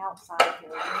on the outside here.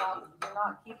 You're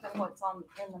not keeping what's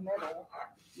in the middle.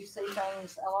 You see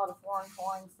things, a lot of foreign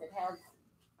coins that have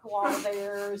koala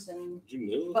bears and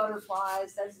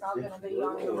butterflies. That's not going to be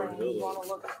on your ring. You want to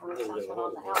look for something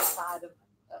on the outside of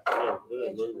the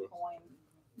edge of the coin.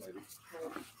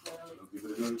 Give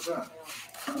it another try.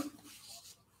 I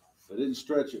didn't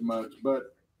stretch it much,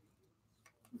 but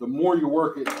the more you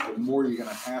work it, the more you're going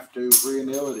to have to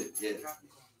re-anneal it.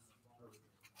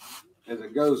 As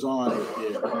it goes on,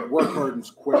 it work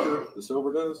hardens quicker. The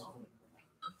silver does.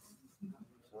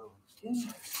 Here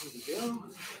we go.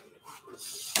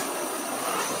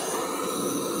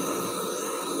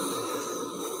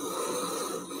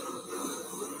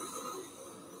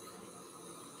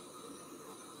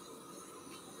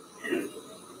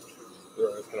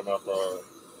 they're asking about the.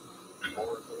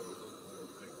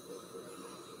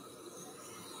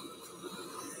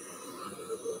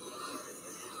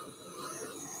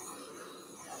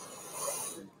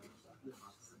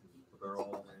 They're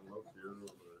all up here,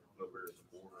 but over here at the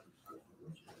border.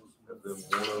 And then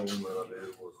one of them that I did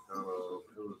was kind of,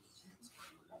 it was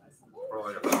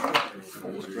probably a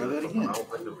 15, Try that again. I don't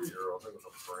think it was a euro, I think it was a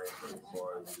franc. It was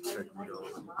like, check me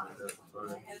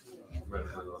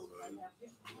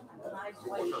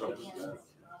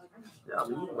out. I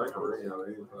mean, you can make a ring out of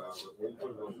anything, but we'll put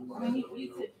it on. I mean, you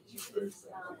could,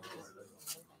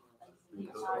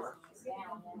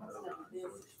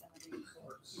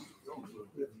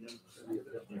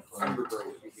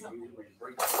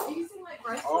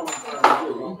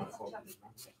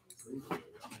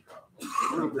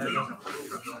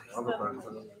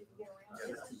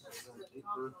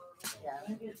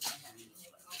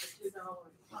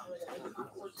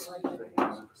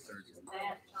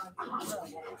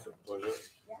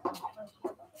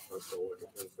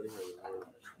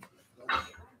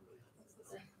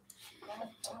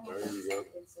 There you go.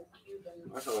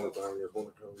 That's the only thing is when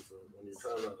it comes to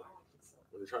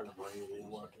when you're trying to bring it in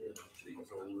like that, it's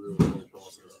a real long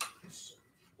process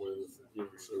with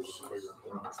getting silver figure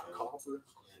price. Copper,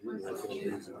 that's gonna be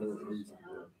easy.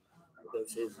 That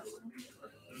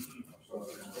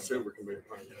silver can be a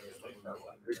pain.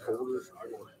 These quarters, I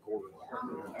work a quarter.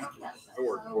 I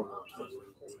work a quarter.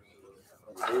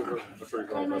 That's pretty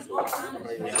cool. That's what I'm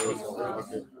hanging this on the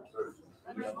pocket.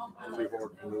 Too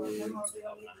hard to move.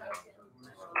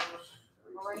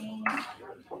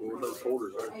 Those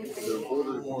quarters, the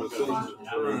quarters, one of the things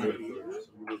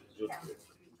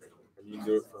and you can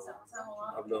do it from,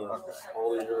 I've done all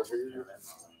these years here.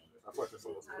 I think it's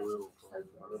almost 12 and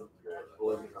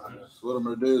a half. So what I'm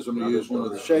going to do is I'm going to use one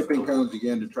of the shaping cones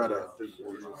again to try to,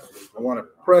 I want to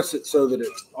press it so that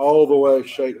it's all the way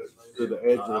shaped to the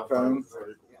edge of the cone.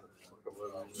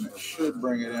 And it should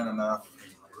bring it in enough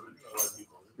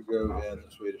to go in the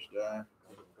Swedish die.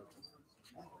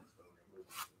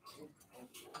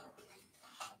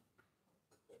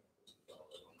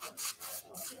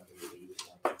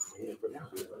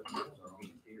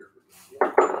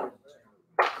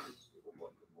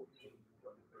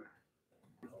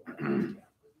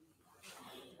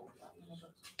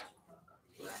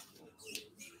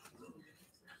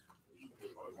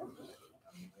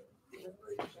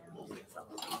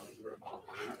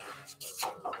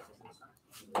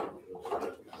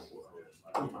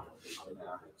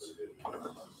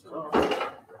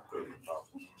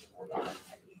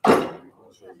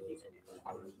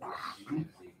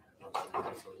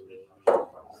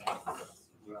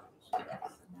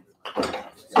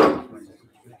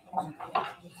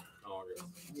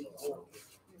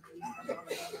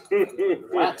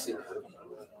 Wax it.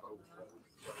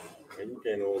 And you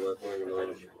can't hold that thing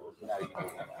alone.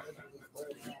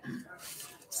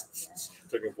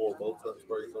 Taking 4 bolts that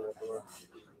spray somewhere.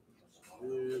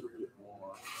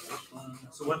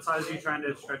 So what size are you trying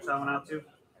to stretch that one out to?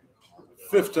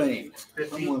 15.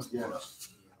 15? Someone's got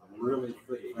really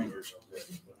thick fingers.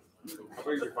 How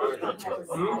big's your finger? How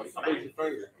big's your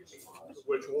finger?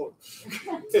 Which one?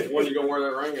 When you gonna wear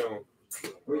that ring on?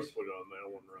 We put it on that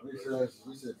one, We right?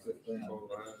 said 15.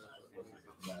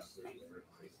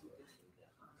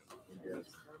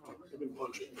 I've been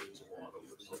punching things a lot over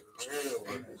the years.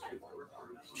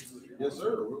 Yes,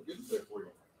 sir. We'll get it there for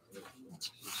you.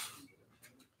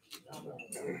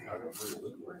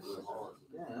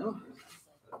 Yeah.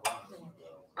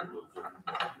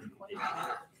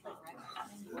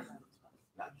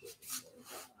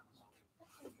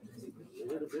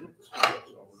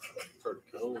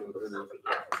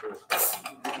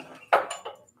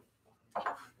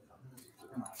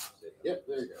 Yep,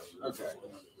 there you go. Okay.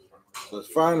 So it's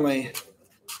finally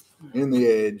in the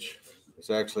edge. It's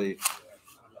actually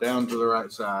down to the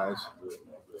right size.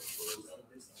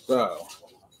 So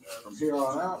from here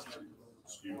on out,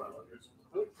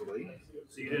 hopefully.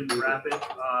 So you didn't wrap it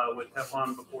with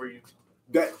Teflon before you?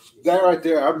 That right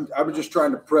there, I'm just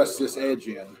trying to press this edge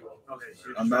in. Okay, so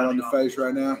you're I'm not on the face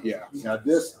right now. Yeah. Now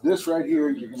this right here,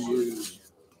 you're going to use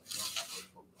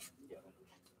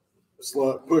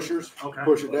slug pushers. Okay.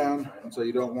 Push it down, and so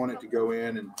you don't want it to go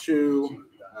in and chew.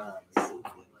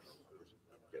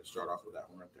 Start off with that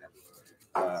one right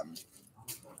there.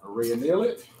 Re-anneal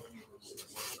it.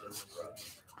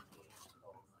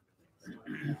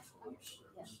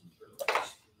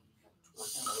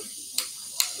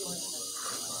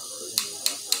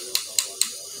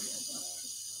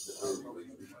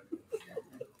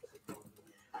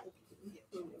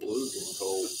 Blue's getting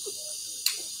cold.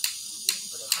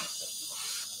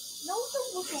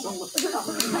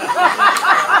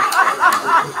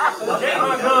 Take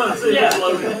my gun, see ya,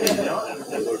 Logan.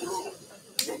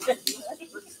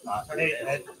 Hey,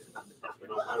 Ed.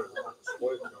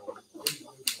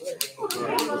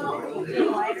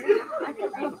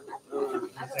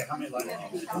 Say, how many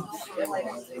lighters?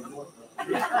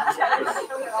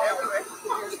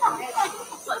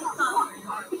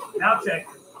 Now check.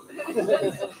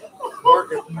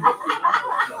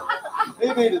 He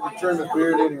needed to trim his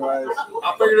beard anyways.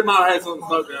 I figured it might have had something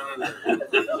stuck down in there.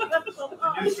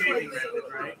 You do shaving methods,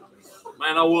 right?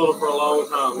 Man, I will for a long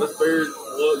time. This beard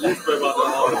used to be about that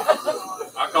long.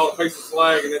 I caught a piece of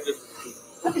slag and it just.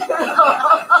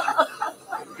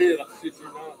 Shit, you not.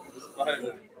 It's fine.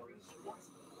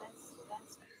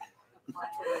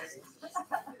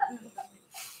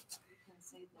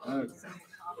 Alright.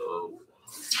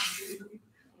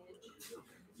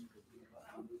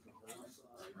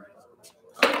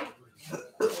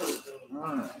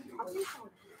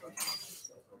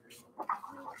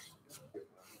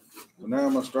 So now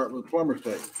I'm gonna start with plumber's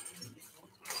tape.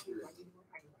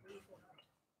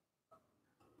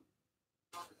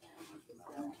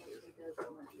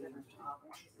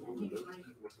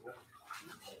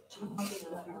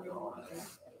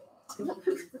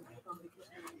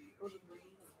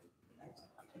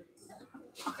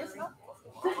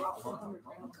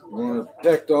 You want to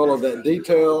protect all of that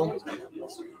detail.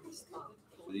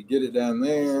 So you get it down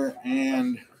there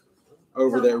and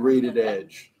over that reeded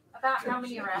edge. About how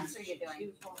many wraps are you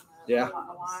doing? Yeah.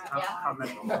 How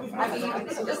many? I mean,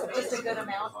 just a good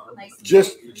amount. Nice.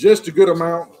 Just a good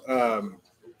amount.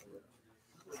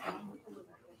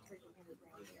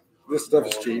 This stuff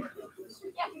is cheap.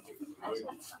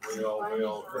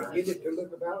 Get it to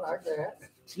look about like that.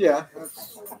 Yeah.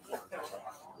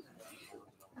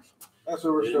 That's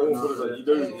what we're You want starting to off put with.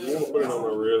 it, you want to put it on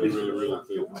there really, really, really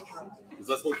thick. Because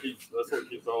that's what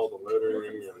keeps all the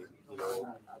lettering and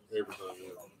everything.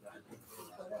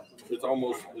 It's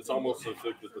almost so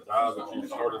thick that the dye that you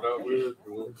started out with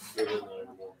won't fit in there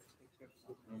anymore.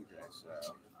 Okay,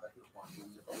 so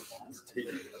It's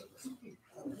teeth.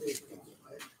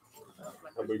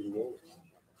 How big you want it?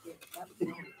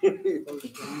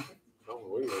 Oh,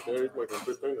 wait, there he's making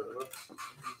 15 of it.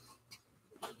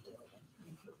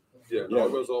 Yeah, Yeah.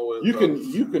 Doggo's always.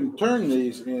 you can turn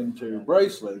these into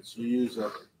bracelets. You use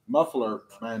a muffler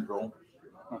mandrel,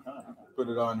 put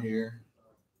it on here,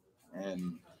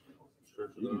 and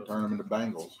you can turn them into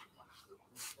bangles.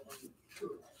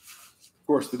 Of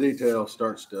course, the detail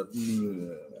starts to.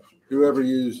 Whoever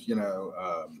used,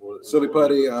 silly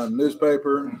putty on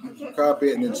newspaper, copy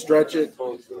it and then stretch it,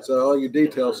 so all your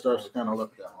detail starts to kind of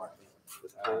look that way.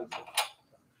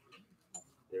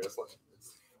 Yeah, it's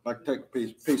Like take a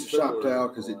piece of shop towel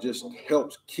because it just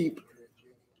helps keep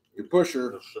your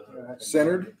pusher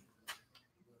centered.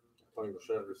 playing the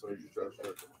shatter, so you try to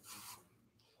shatter.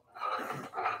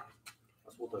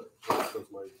 That's what that was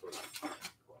made for.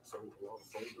 So a lot of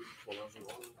soldiers, when I was in the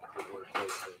army, they wear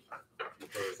clothes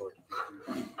because like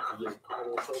if you get caught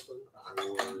on something,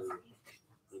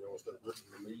 or instead of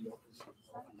ripping the meat off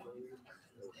your bone,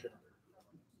 it'll shatter.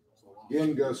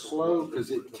 Again, go slow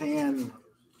because it can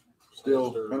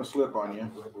still kind of slip on you,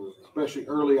 especially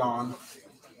early on.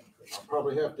 I'll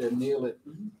probably have to anneal it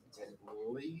at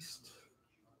least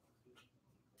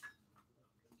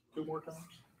 2 more times.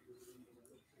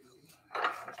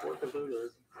 That's what I can do there.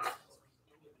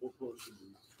 What close should we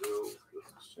go?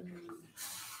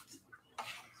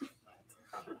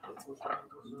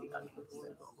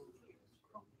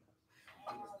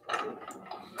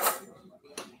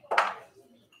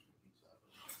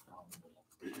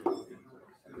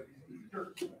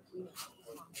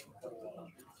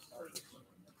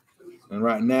 And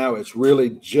right now it's really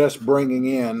just bringing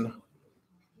in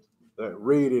that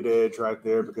reeded edge right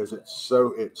there because it's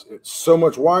so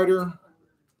much wider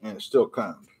and it's still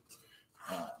combed.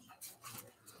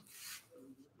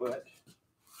 But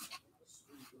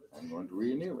I'm going to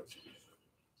re-anneal it.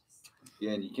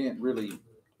 Again, you can't really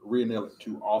re-anneal it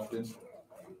too often.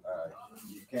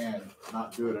 You can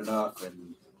not do it enough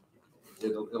and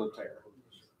it'll tear.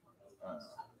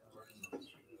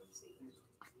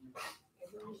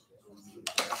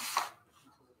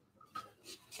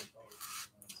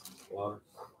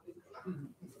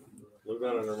 Look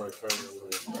down under my camera.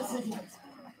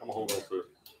 I'm gonna hold on to it.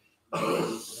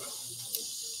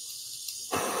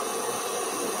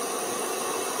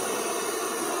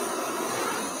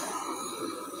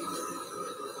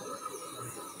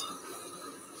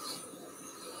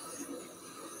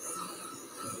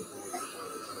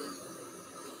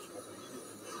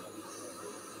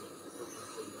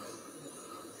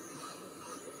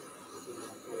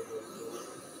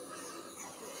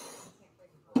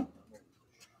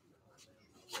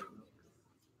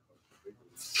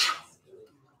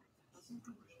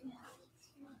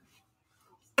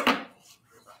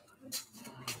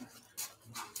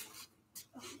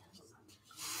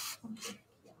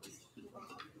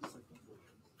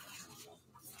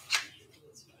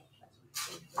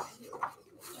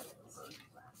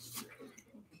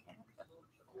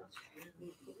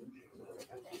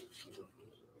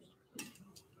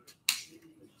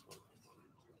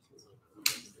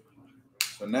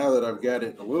 now that I've got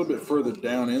it a little bit further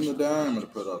down in the die, I'm going to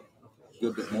put a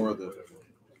good bit more of the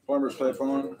plumber's tape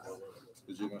on,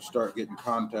 because you're going to start getting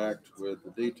contact with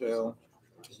the detail.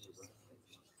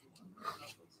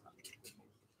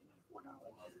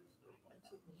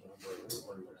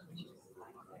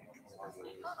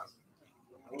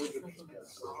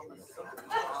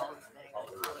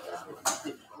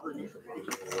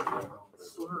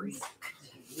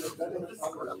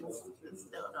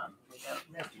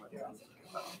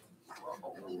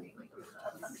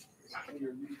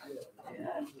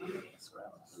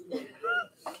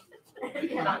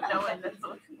 You're not knowing that's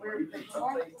what we're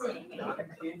wondering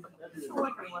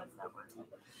what's that word.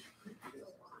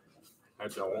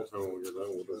 Actually, I want to when we get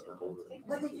done with this.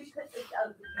 What did you put,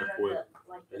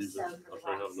 like the Easy. soap I'll or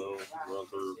show you how wax? to do it. Run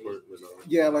through quick,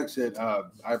 Yeah, like I said,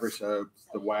 ivory soap,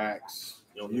 the wax.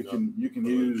 You don't You need can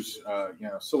use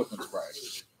silicone spray.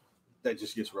 That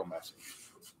just gets real messy.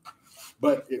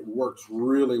 But it works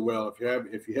really well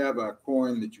if you have a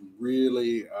coin that you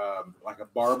really like a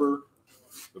barber,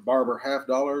 the barber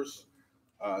 $50.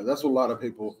 That's what a lot of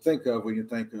people think of when you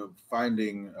think of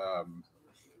finding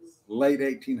late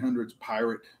 1800s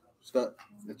pirate stuff.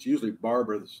 It's usually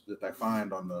barbers that they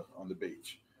find on the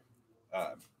beach.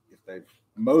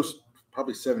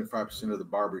 Probably 75% of the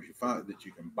barbers you find that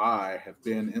you can buy have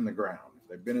been in the ground. If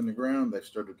they've been in the ground, they've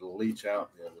started to leach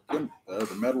out the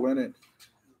metal in it.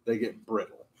 They get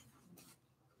brittle.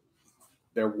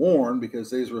 They're worn because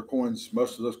these were coins.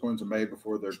 Most of those coins are made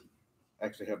before they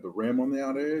actually have the rim on the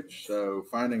out edge. So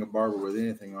finding a barber with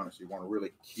anything on it, so you want to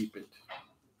really keep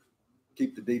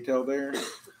the detail there.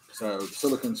 So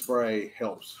silicone spray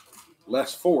helps.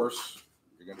 Less force,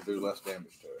 you're going to do less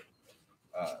damage to it.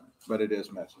 But it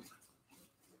is messy.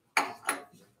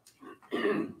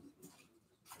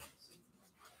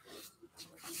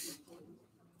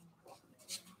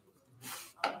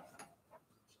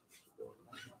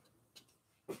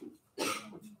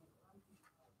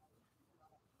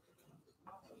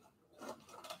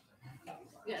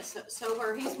 Yeah, so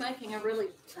where he's making a really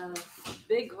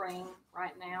big ring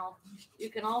right now, you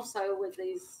can also, with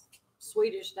these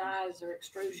Swedish dies or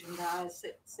extrusion dies,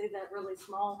 see that really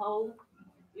small hole?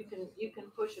 You can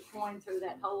push a coin through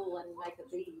that hole and make a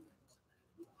bead.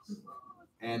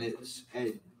 And it's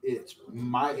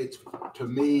to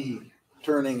me,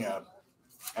 turning a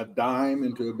dime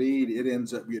into a bead, it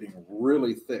ends up getting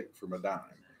really thick from a dime.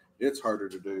 It's harder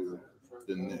to do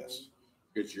than this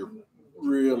because you're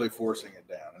really forcing it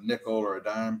down. A nickel or a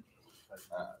dime.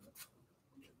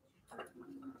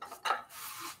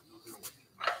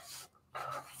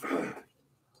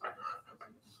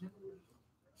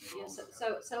 Yes,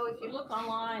 so if you look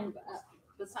online,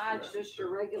 besides just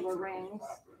your regular rings,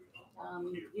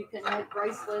 you can make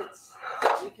bracelets,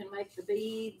 you can make the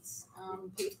beads,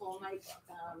 people make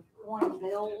coin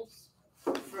bills.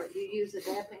 You use a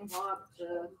dapping block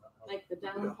to make the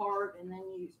dome part, and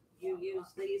then you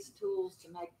use these tools to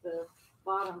make the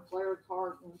bottom flared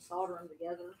part and solder them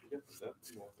together.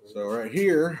 So right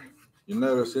here, you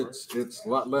notice it's a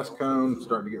lot less cone,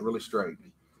 starting to get really straight.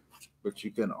 But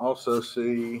you can also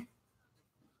see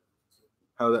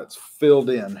how that's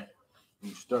filled in.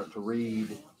 You start to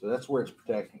read, so that's where it's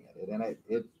protecting it, and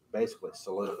it basically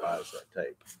solidifies that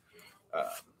tape.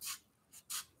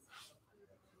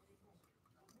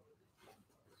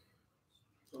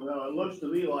 So now it looks to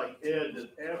me like, Ed,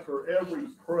 that after every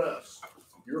press,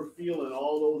 you're feeling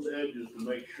all those edges to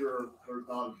make sure there's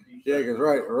not a defect. Yeah, because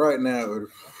right now it would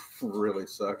really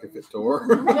suck if it tore.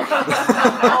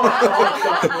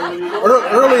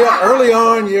 early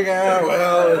on, you go,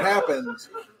 well, it happens.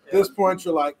 At this point,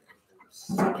 you're like,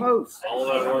 so close. All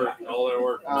that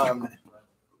work. I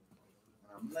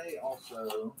may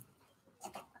also.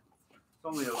 It's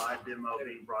only a live demo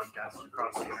being broadcasted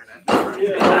across the internet.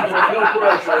 Yeah, no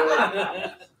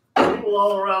pressure. People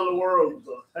all around the world,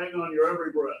 so hang on your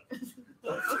every breath.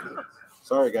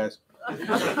 Sorry, guys. I'm going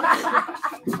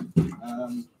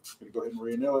to go ahead and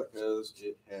re-nail it because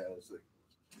it has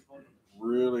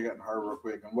really gotten hard real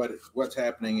quick. And what's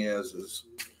happening is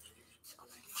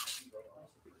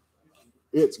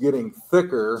it's getting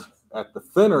thicker at the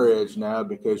thinner edge now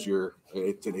because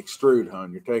it's an extrude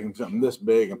hun. You're taking something this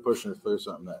big and pushing it through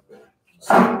something that big.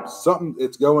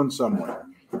 It's going somewhere.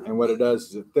 And what it does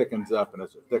is it thickens up, and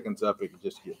as it thickens up, it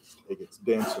gets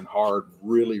dense and hard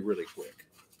really, really quick.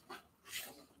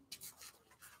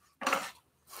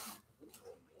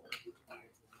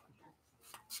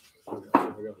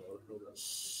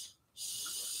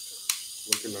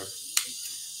 Look in there.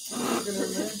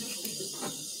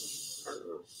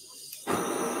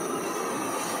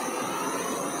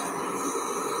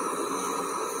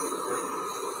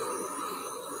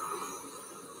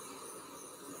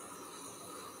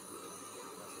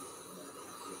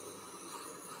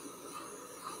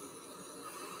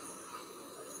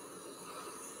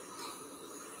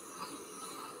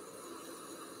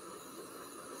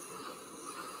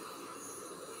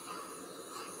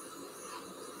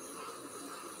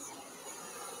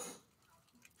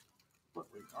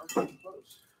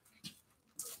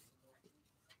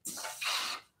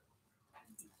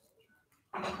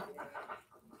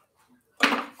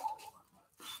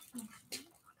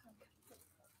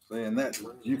 And that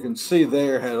you can see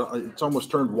there, it's almost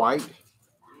turned white.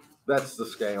 That's the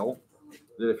scale.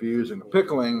 That if you're using a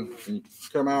pickling and you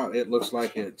come out, it looks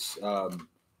like it's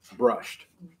brushed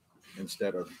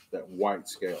instead of that white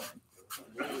scaling.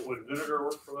 Would vinegar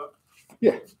work for that?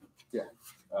 Yeah.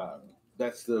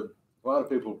 That's a lot of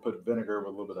people put vinegar with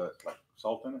a little bit of like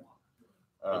salt in it.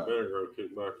 The vinegar will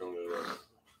kick back on it.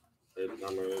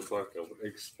 It's like an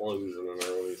explosion in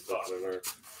there when you stuff it in there.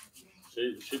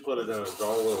 She put it in a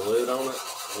jar with a lid on it,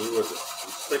 and you would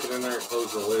stick it in there and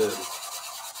close the lid.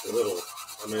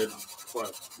 It's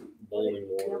like boiling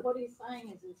Yeah, water. what he's saying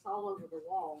is it's all over the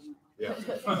wall now. Yeah.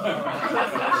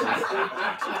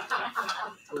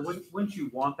 But wouldn't you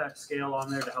want that scale on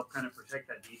there to help kind of protect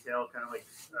that detail, kind of like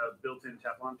built-in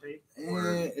Teflon tape?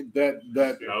 No,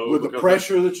 with the because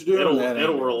pressure that you're doing,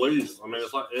 it'll release.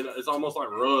 It's almost like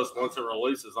rust once it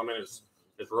releases.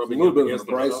 It's a rubbing little up bit of against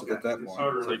abrasive the at that point.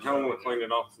 So you kind of want to clean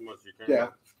it off as much as you can. Yeah.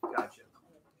 Gotcha.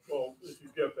 Well, if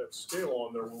you've got that scale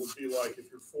on there, will it be like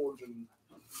if you're forging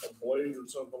a blade or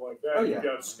something like that? Oh, You've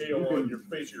yeah. got scale on your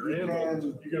face of your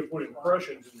anvil, you're gonna put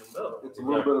impressions in your metal. It's a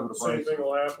little bit of an Same abrasive. thing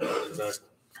will happen. Exactly.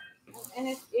 And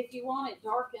if you want it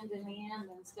darkened in the end,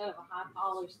 instead of a high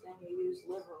polish, then you use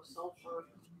liver or sulfur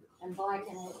and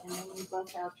blacken it, and then you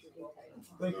buff out your details.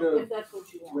 Think If that's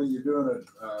what you want. when you're doing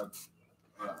a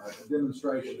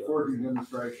demonstration, forging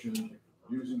demonstration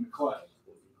using clay.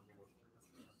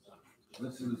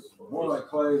 This is more like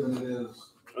clay than it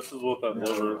is. This is what that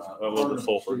liver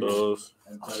sulfur does.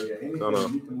 And so, yeah, anything Kinda.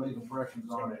 you can leave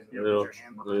impressions on it. Yeah.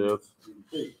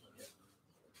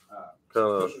 Kind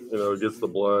of, it gets the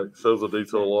black, shows the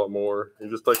detail a lot more. You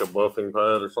just take a buffing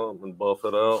pad or something and buff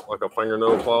it out, like a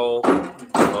fingernail file,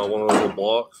 one of those little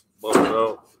blocks, buff it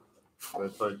out. And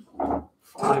it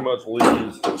pretty much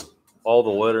leaves all the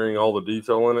lettering, all the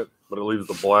detail in it, but it leaves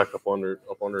the black up under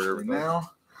everything.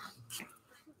 Now,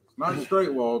 not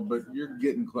straight walled, but you're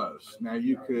getting close. Now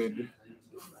you could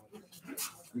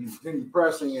continue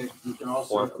pressing it. You can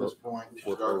also at this point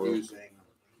start using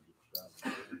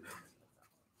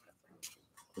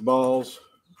the balls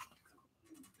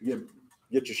to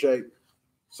get your shape.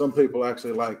 Some people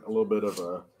actually like a little bit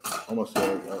of almost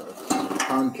a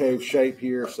concave shape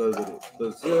here, so that it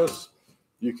does this.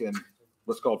 You can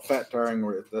what's called fat tiring,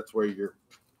 where that's where you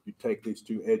take these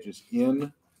two edges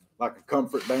in like a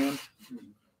comfort band.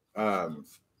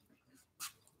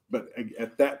 But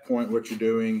at that point, what you're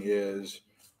doing is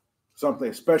something,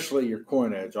 especially your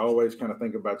coin edge. Always kind of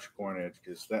think about your coin edge,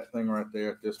 because that thing right there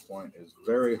at this point is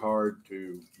very hard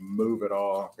to move at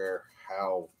all. I don't care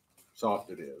how soft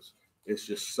it is. It's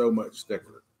just so much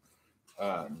thicker.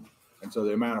 And so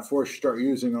the amount of force you start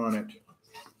using on it,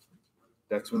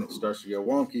 that's when it starts to go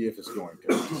wonky, if it's going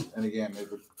to. And again,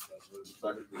 do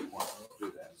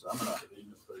that. So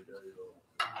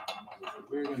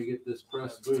we're going to get this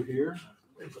press through here.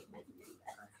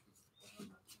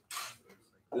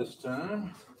 This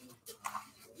time.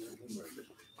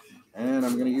 And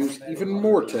I'm going to use even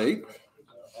more tape,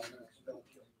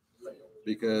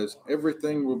 because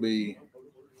everything will be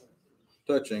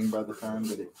touching by the time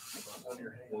that it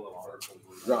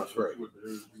drops right.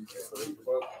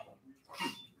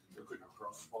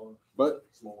 But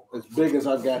as big as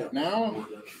I've got it now,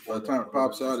 by the time it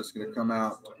pops out, it's going to come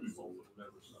out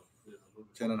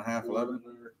 10 and a half, 11.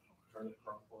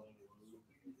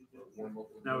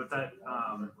 Now with that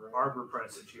arbor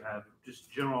press that you have, just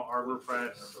general arbor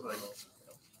press, like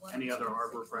any other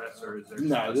arbor press, or is there?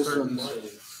 No, this certain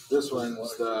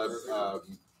one's the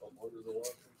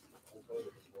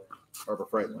Harbor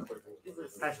Freight one.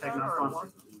 Hashtag not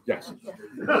sponsored. Yes.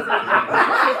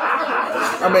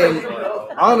 I mean,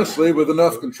 honestly, with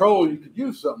enough control, you could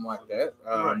use something like that.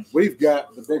 Right. We've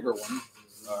got the bigger one.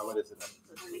 What is it?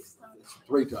 It's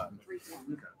 3 ton.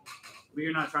 But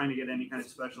you're not trying to get any kind of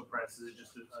special press. Is it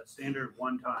just a standard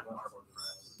 1-ton arbor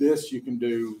press? This you can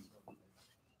do.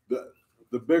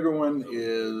 The bigger one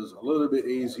is a little bit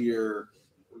easier.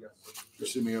 You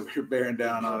see me over here bearing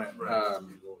down on it.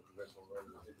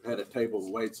 Had a table of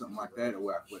weight, something like that, I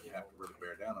wouldn't have to really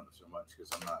bear down on it so much, because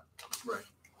I'm not. Right.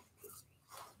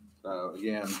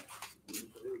 Again,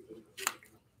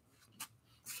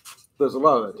 there's a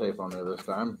lot of that tape on there this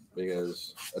time,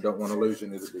 because I don't want to lose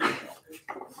any of the detail.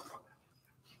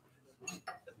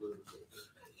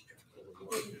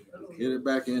 Get it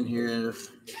back in here,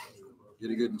 get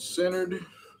it good and centered.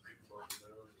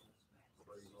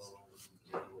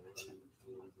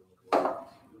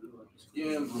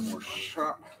 Again, a little more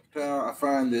sharp towel. I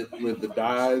find that with the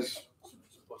dies,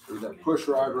 See that push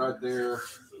rod right there.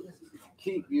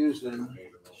 Keep using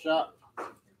the shop.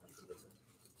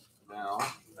 Now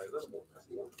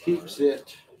keeps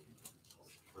it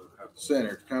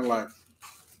centered, kind of like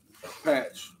a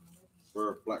patch for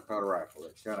a black powder rifle.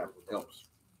 It kind of helps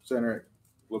center it,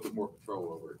 a little bit more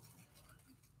control over it.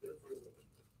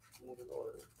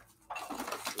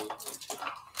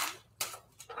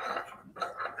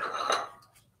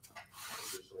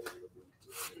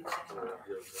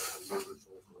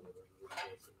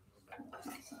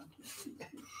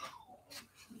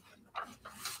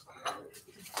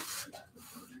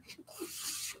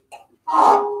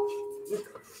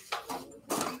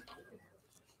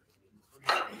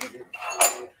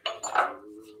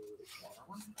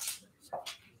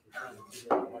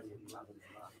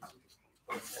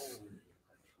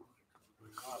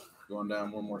 Going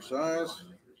down one more size.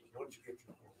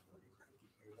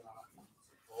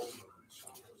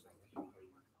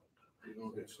 You're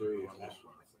gonna get serious on this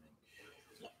one.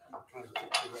 I'm trying to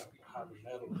figure out how the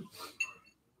metal is.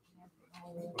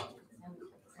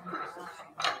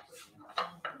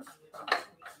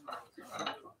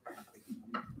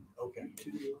 Okay,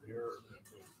 you're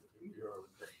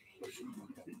pushing,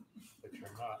 but you're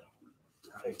not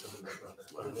taking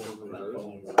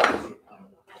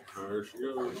There she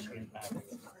goes.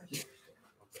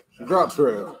 Drop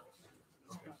through.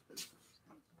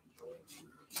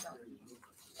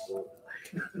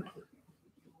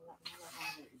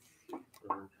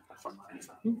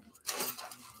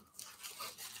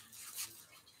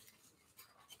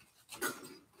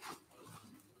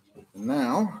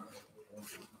 Now,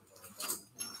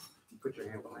 Put your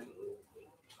hand behind it.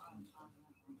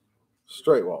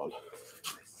 straight walled.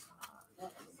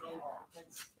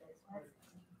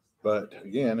 But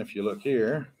again, if you look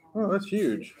here, oh, that's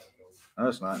huge. No,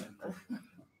 that's not.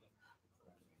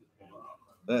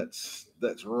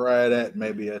 That's right at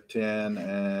maybe a 10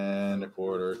 and a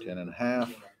quarter, 10 and a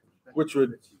half, which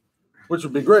would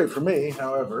be great for me.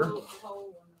 However,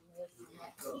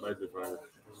 I'll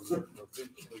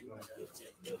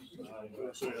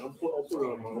put it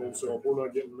on my own self. We're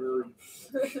not getting married.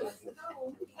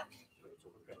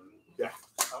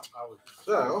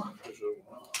 so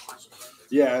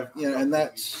yeah, and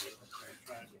that's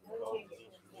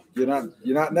you're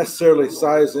not necessarily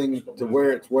sizing to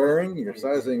where it's wearing. You're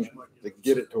sizing to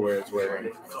get it to where it's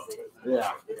wearing.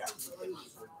 Yeah.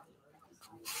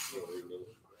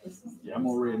 Yeah, I'm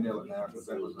gonna re-nail it now because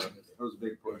that was a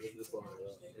big push.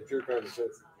 It's your turn to check.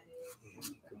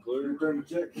 Your turn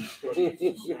to check.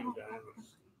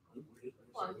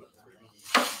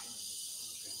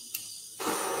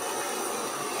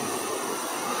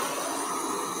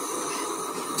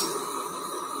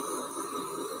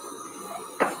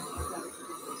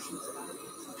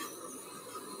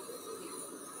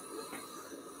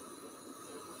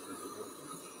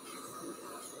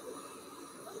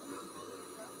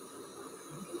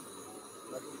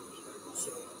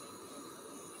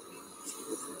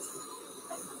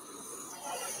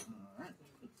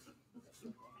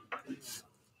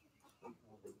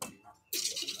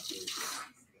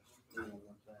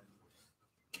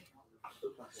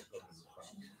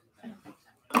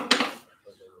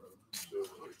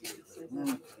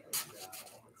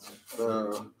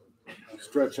 So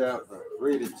stretch out the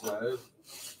rated size.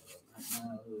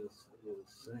 Now is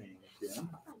saying again.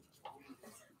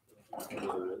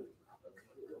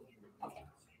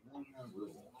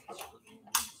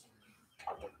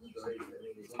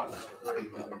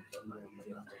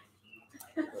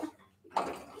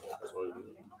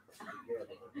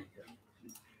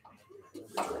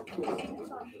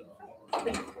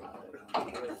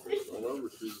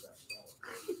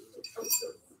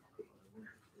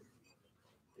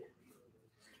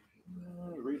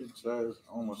 Rated size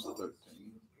almost 13.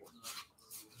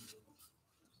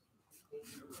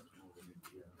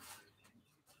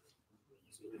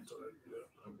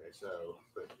 Okay, so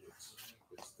but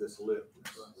it's this lip,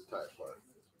 the tight part.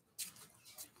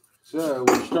 So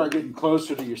when you start getting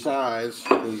closer to your size,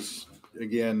 is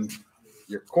again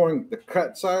your coin, the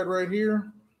cut side right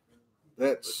here,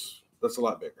 that's a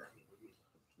lot bigger.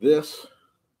 This,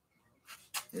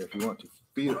 if you want to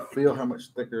feel how much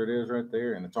thicker it is right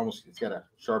there, and it's got a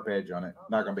sharp edge on it.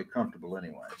 Not going to be comfortable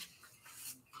anyway.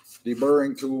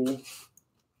 Deburring tool,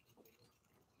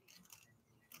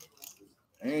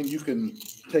 and you can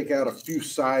take out a few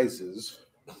sizes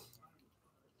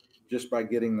just by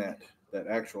getting that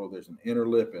actual. There's an inner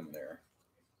lip in there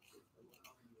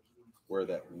where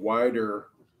that wider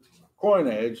coin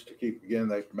edge to keep, again,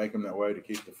 they make them that way to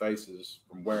keep the faces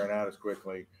from wearing out as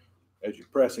quickly. As you're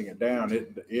pressing it down,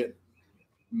 it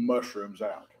mushrooms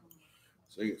out.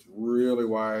 So it gets really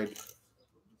wide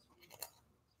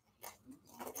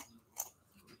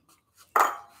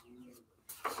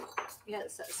Yeah,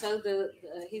 so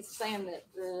he's saying that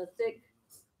the thick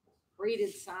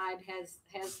reeded side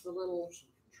has the little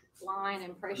line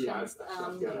impressions.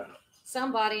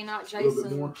 Somebody, not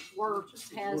Jason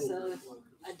Works, has a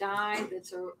die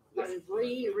that's a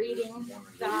reading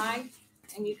die,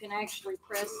 and you can actually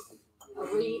press a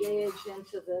reed edge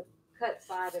into the cut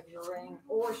side of your ring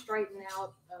or straighten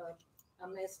out a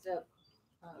messed up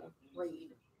reed.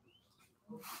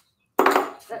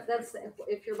 That's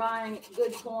if you're buying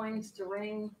good coins to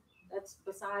ring. That's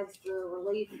besides the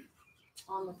relief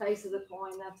on the face of the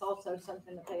coin. That's also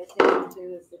something to pay attention to,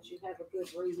 is that you have a good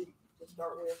reed to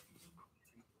start with,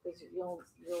 because you'll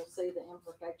see the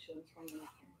imperfections when you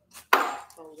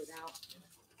fold it out.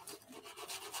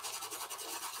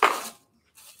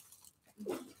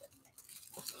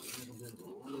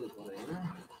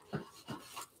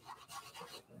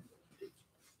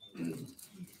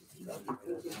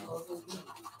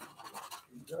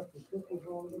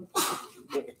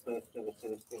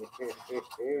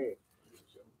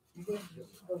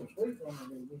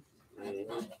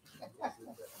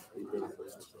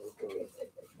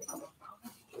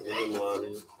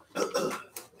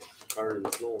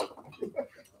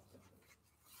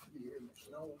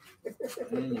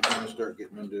 And you kind of start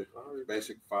getting into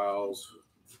basic files.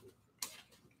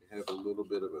 You have a little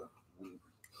bit of a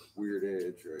weird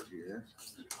edge right here.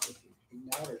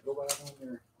 Go out on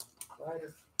their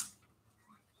slider.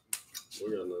 We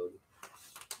got another.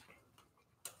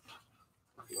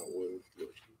 Not wood.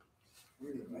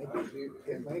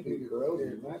 It may be corroded.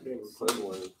 It might be able to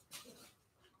clean it.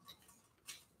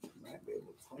 Might be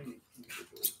able to clean it.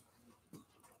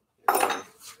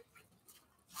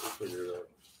 We'll figure it out.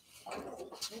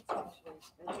 It's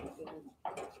actually good.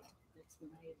 It's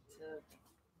made to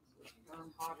burn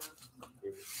hotter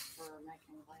for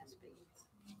making glass beads.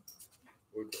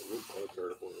 We'll probably turn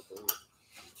it for the thing.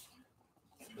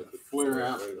 Flare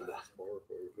out the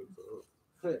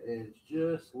cut edge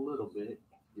just a little bit,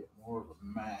 get more of a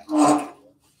match.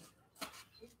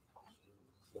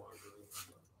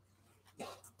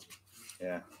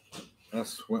 Yeah,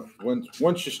 that's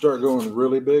once you start going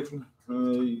really big,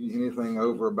 anything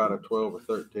over about a 12 or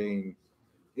 13,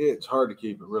 it's hard to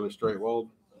keep it really straight walled,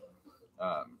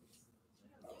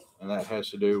 and that has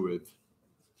to do with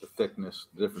the thickness,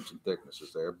 the difference in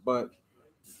thicknesses there. But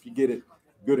if you get it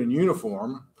good and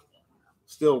uniform,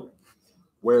 still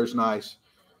wears nice.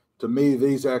 To me,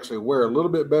 these actually wear a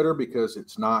little bit better because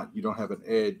it's not, you don't have an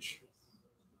edge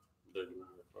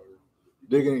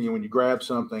digging in you. When you grab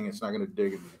something, it's not going to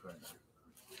dig into your finger.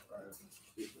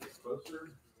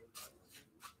 Closer.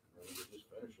 Just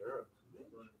finish there.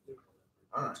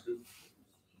 All right.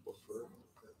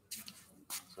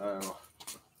 So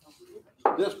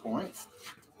at this point,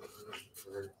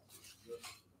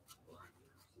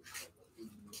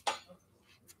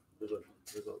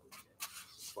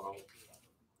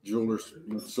 jeweler's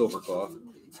silver cloth.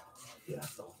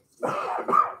 So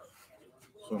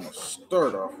I'm going to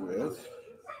start off with,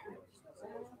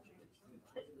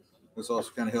 this also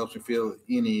kind of helps me feel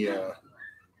any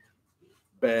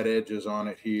bad edges on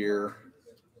it here.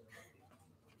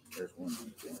 There's one.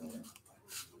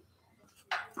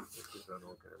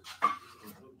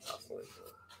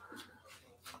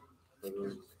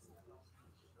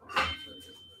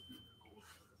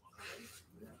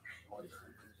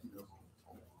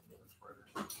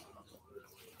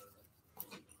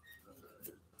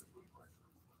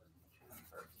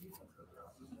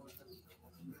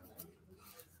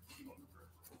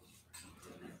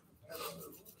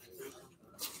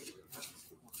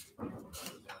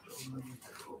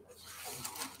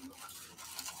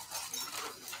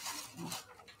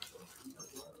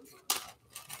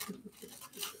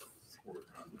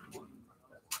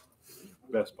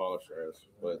 Best polisher has,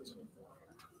 but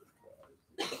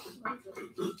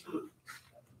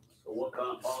So what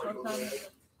kind of polish?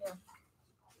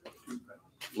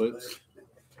 Blitz.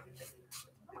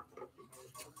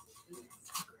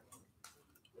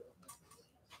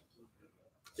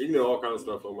 You can do all kinds of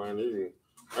stuff, though, man.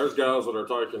 There's guys that are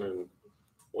taking and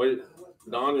wait.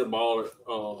 Donya bought it.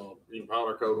 You can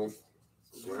powder coat them.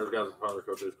 There's guys that powder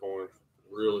coat these coins.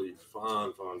 Really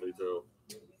fine detail.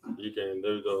 You can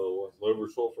do the liver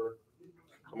sulfur.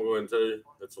 I'm gonna go ahead and tell you,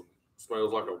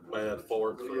 smells like a bad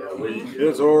fart.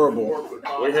 It's horrible.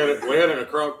 We had it in a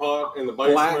crock pot in the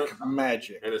basement. Black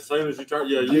magic. And as soon as you turn,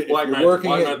 use black if magic. you're working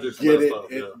Black it, magic get it.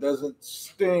 stuff, It doesn't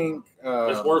stink.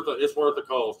 It's worth the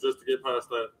cost just to get past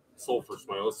that sulfur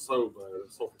smell. It's so bad.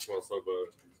 The sulfur smells so bad.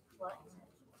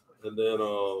 And then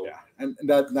and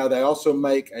now they also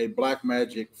make a black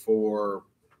magic for,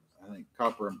 I think,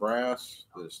 copper and brass.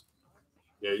 This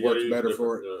Yeah, you gotta what's use better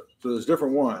for it. different, So there's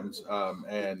different ones,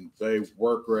 and they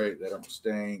work great. They don't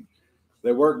stink.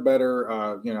 They work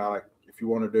better. You know, like if you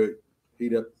want to do it,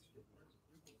 heat up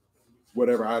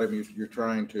whatever item you're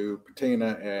trying to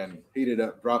patina and heat it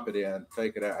up, drop it in,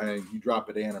 take it out, and you drop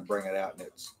it in and bring it out, and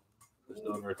it's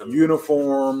done right there.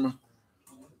 uniform,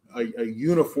 a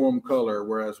uniform color.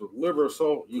 Whereas with liver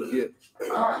salt, you get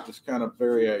this kind of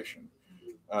variation.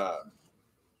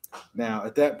 Now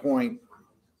at that point,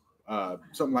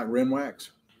 something like Ren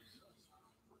Wax,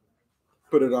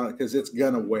 put it on it because it's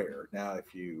gonna wear. Now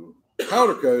if you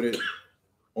powder coat it,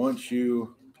 once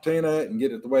you patina it and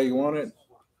get it the way you want it,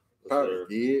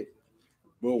 it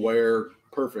will wear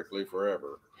perfectly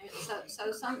forever. So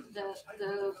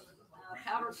the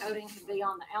powder coating can be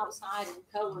on the outside in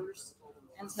colors,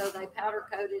 and so they powder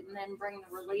coat it and then bring the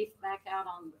relief back out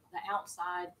on the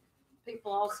outside.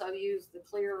 People also use the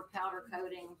clear powder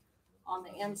coating on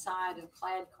the inside of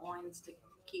clad coins to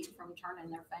keep from turning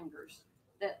their fingers.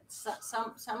 That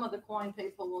some of the coin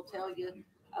people will tell you,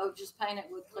 oh, just paint it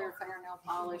with clear fingernail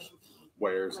polish.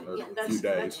 Wears in a few days.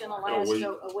 That's gonna last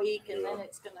a week, and then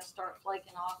it's gonna start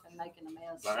flaking off and making a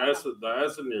mess. The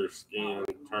acid in your skin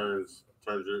turns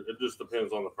your. It just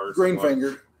depends on the person. Green like,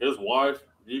 finger. His wife,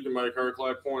 you can make her a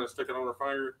clad coin and stick it on her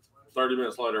finger. 30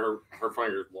 minutes later, her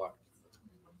finger's black.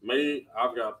 Me,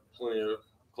 I've got plenty of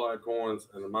clad coins,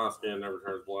 and my skin never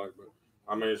turns black. But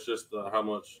I mean, it's just how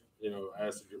much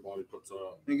acid your body puts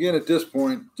out. Again, at this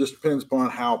point, just depends upon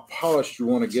how polished you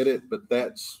want to get it. But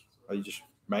that's just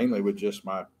mainly with just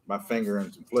my finger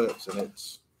and some flips, and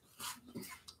it's.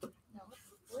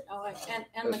 Oh,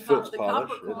 and the Flips copper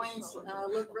polish. coins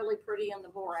look really pretty in the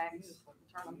borax.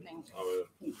 Turn them pink. Oh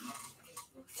yeah.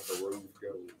 Like a rose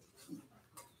gold.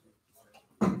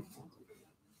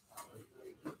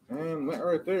 And that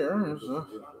right there is a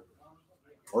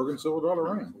Oregon silver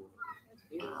dollar ring.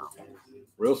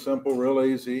 Real simple, real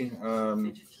easy.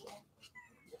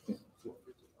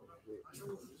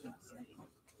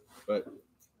 But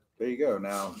there you go.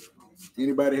 Now,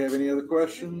 anybody have any other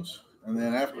questions? And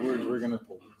then afterwards, we're gonna,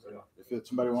 if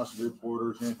somebody wants to do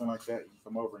quarters or anything like that, you can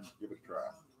come over and give it a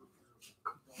try.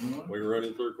 We're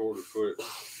running 3/4 quick.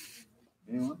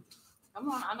 Anyone? Come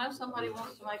on, I know somebody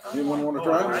wants to make a Anyone want to Oh,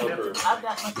 try? I've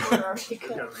got my quarter already.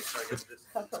 Gotta make sure I get this.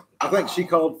 I think she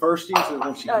called firsties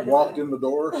when she walked in the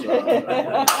door. So even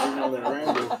though they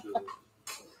ran it.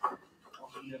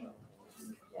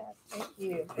 Thank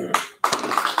you.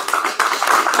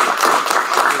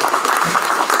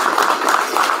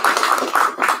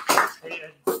 Hey,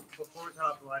 Ed, before we cut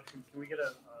off the live stream, can we get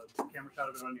a camera shot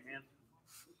of it on your hand?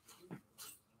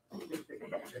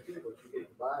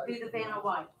 Be the Vanna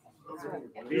White.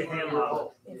 Be a hand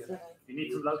model. You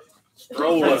need some lotion.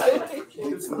 Roll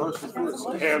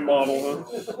it. Hand model,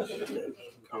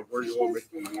 huh? Where do you want me?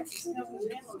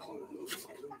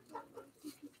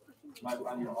 Might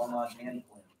run your online hand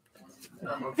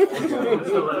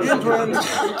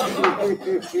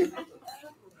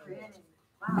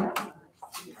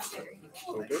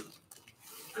Okay.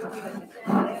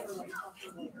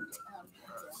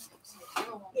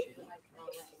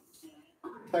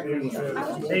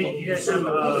 Hey, you guys have a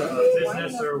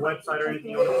business or website or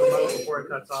anything you want to promote before it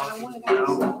cuts off? No?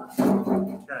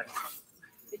 Okay.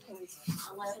 Because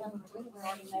 11, we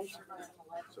already measured on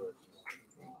 11.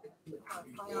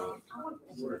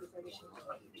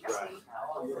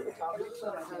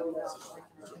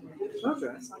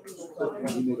 Okay.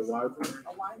 You need a wide one?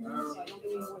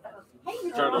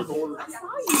 Trying to record.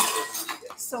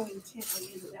 So intently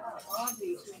into that.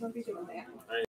 There's no bigger than that.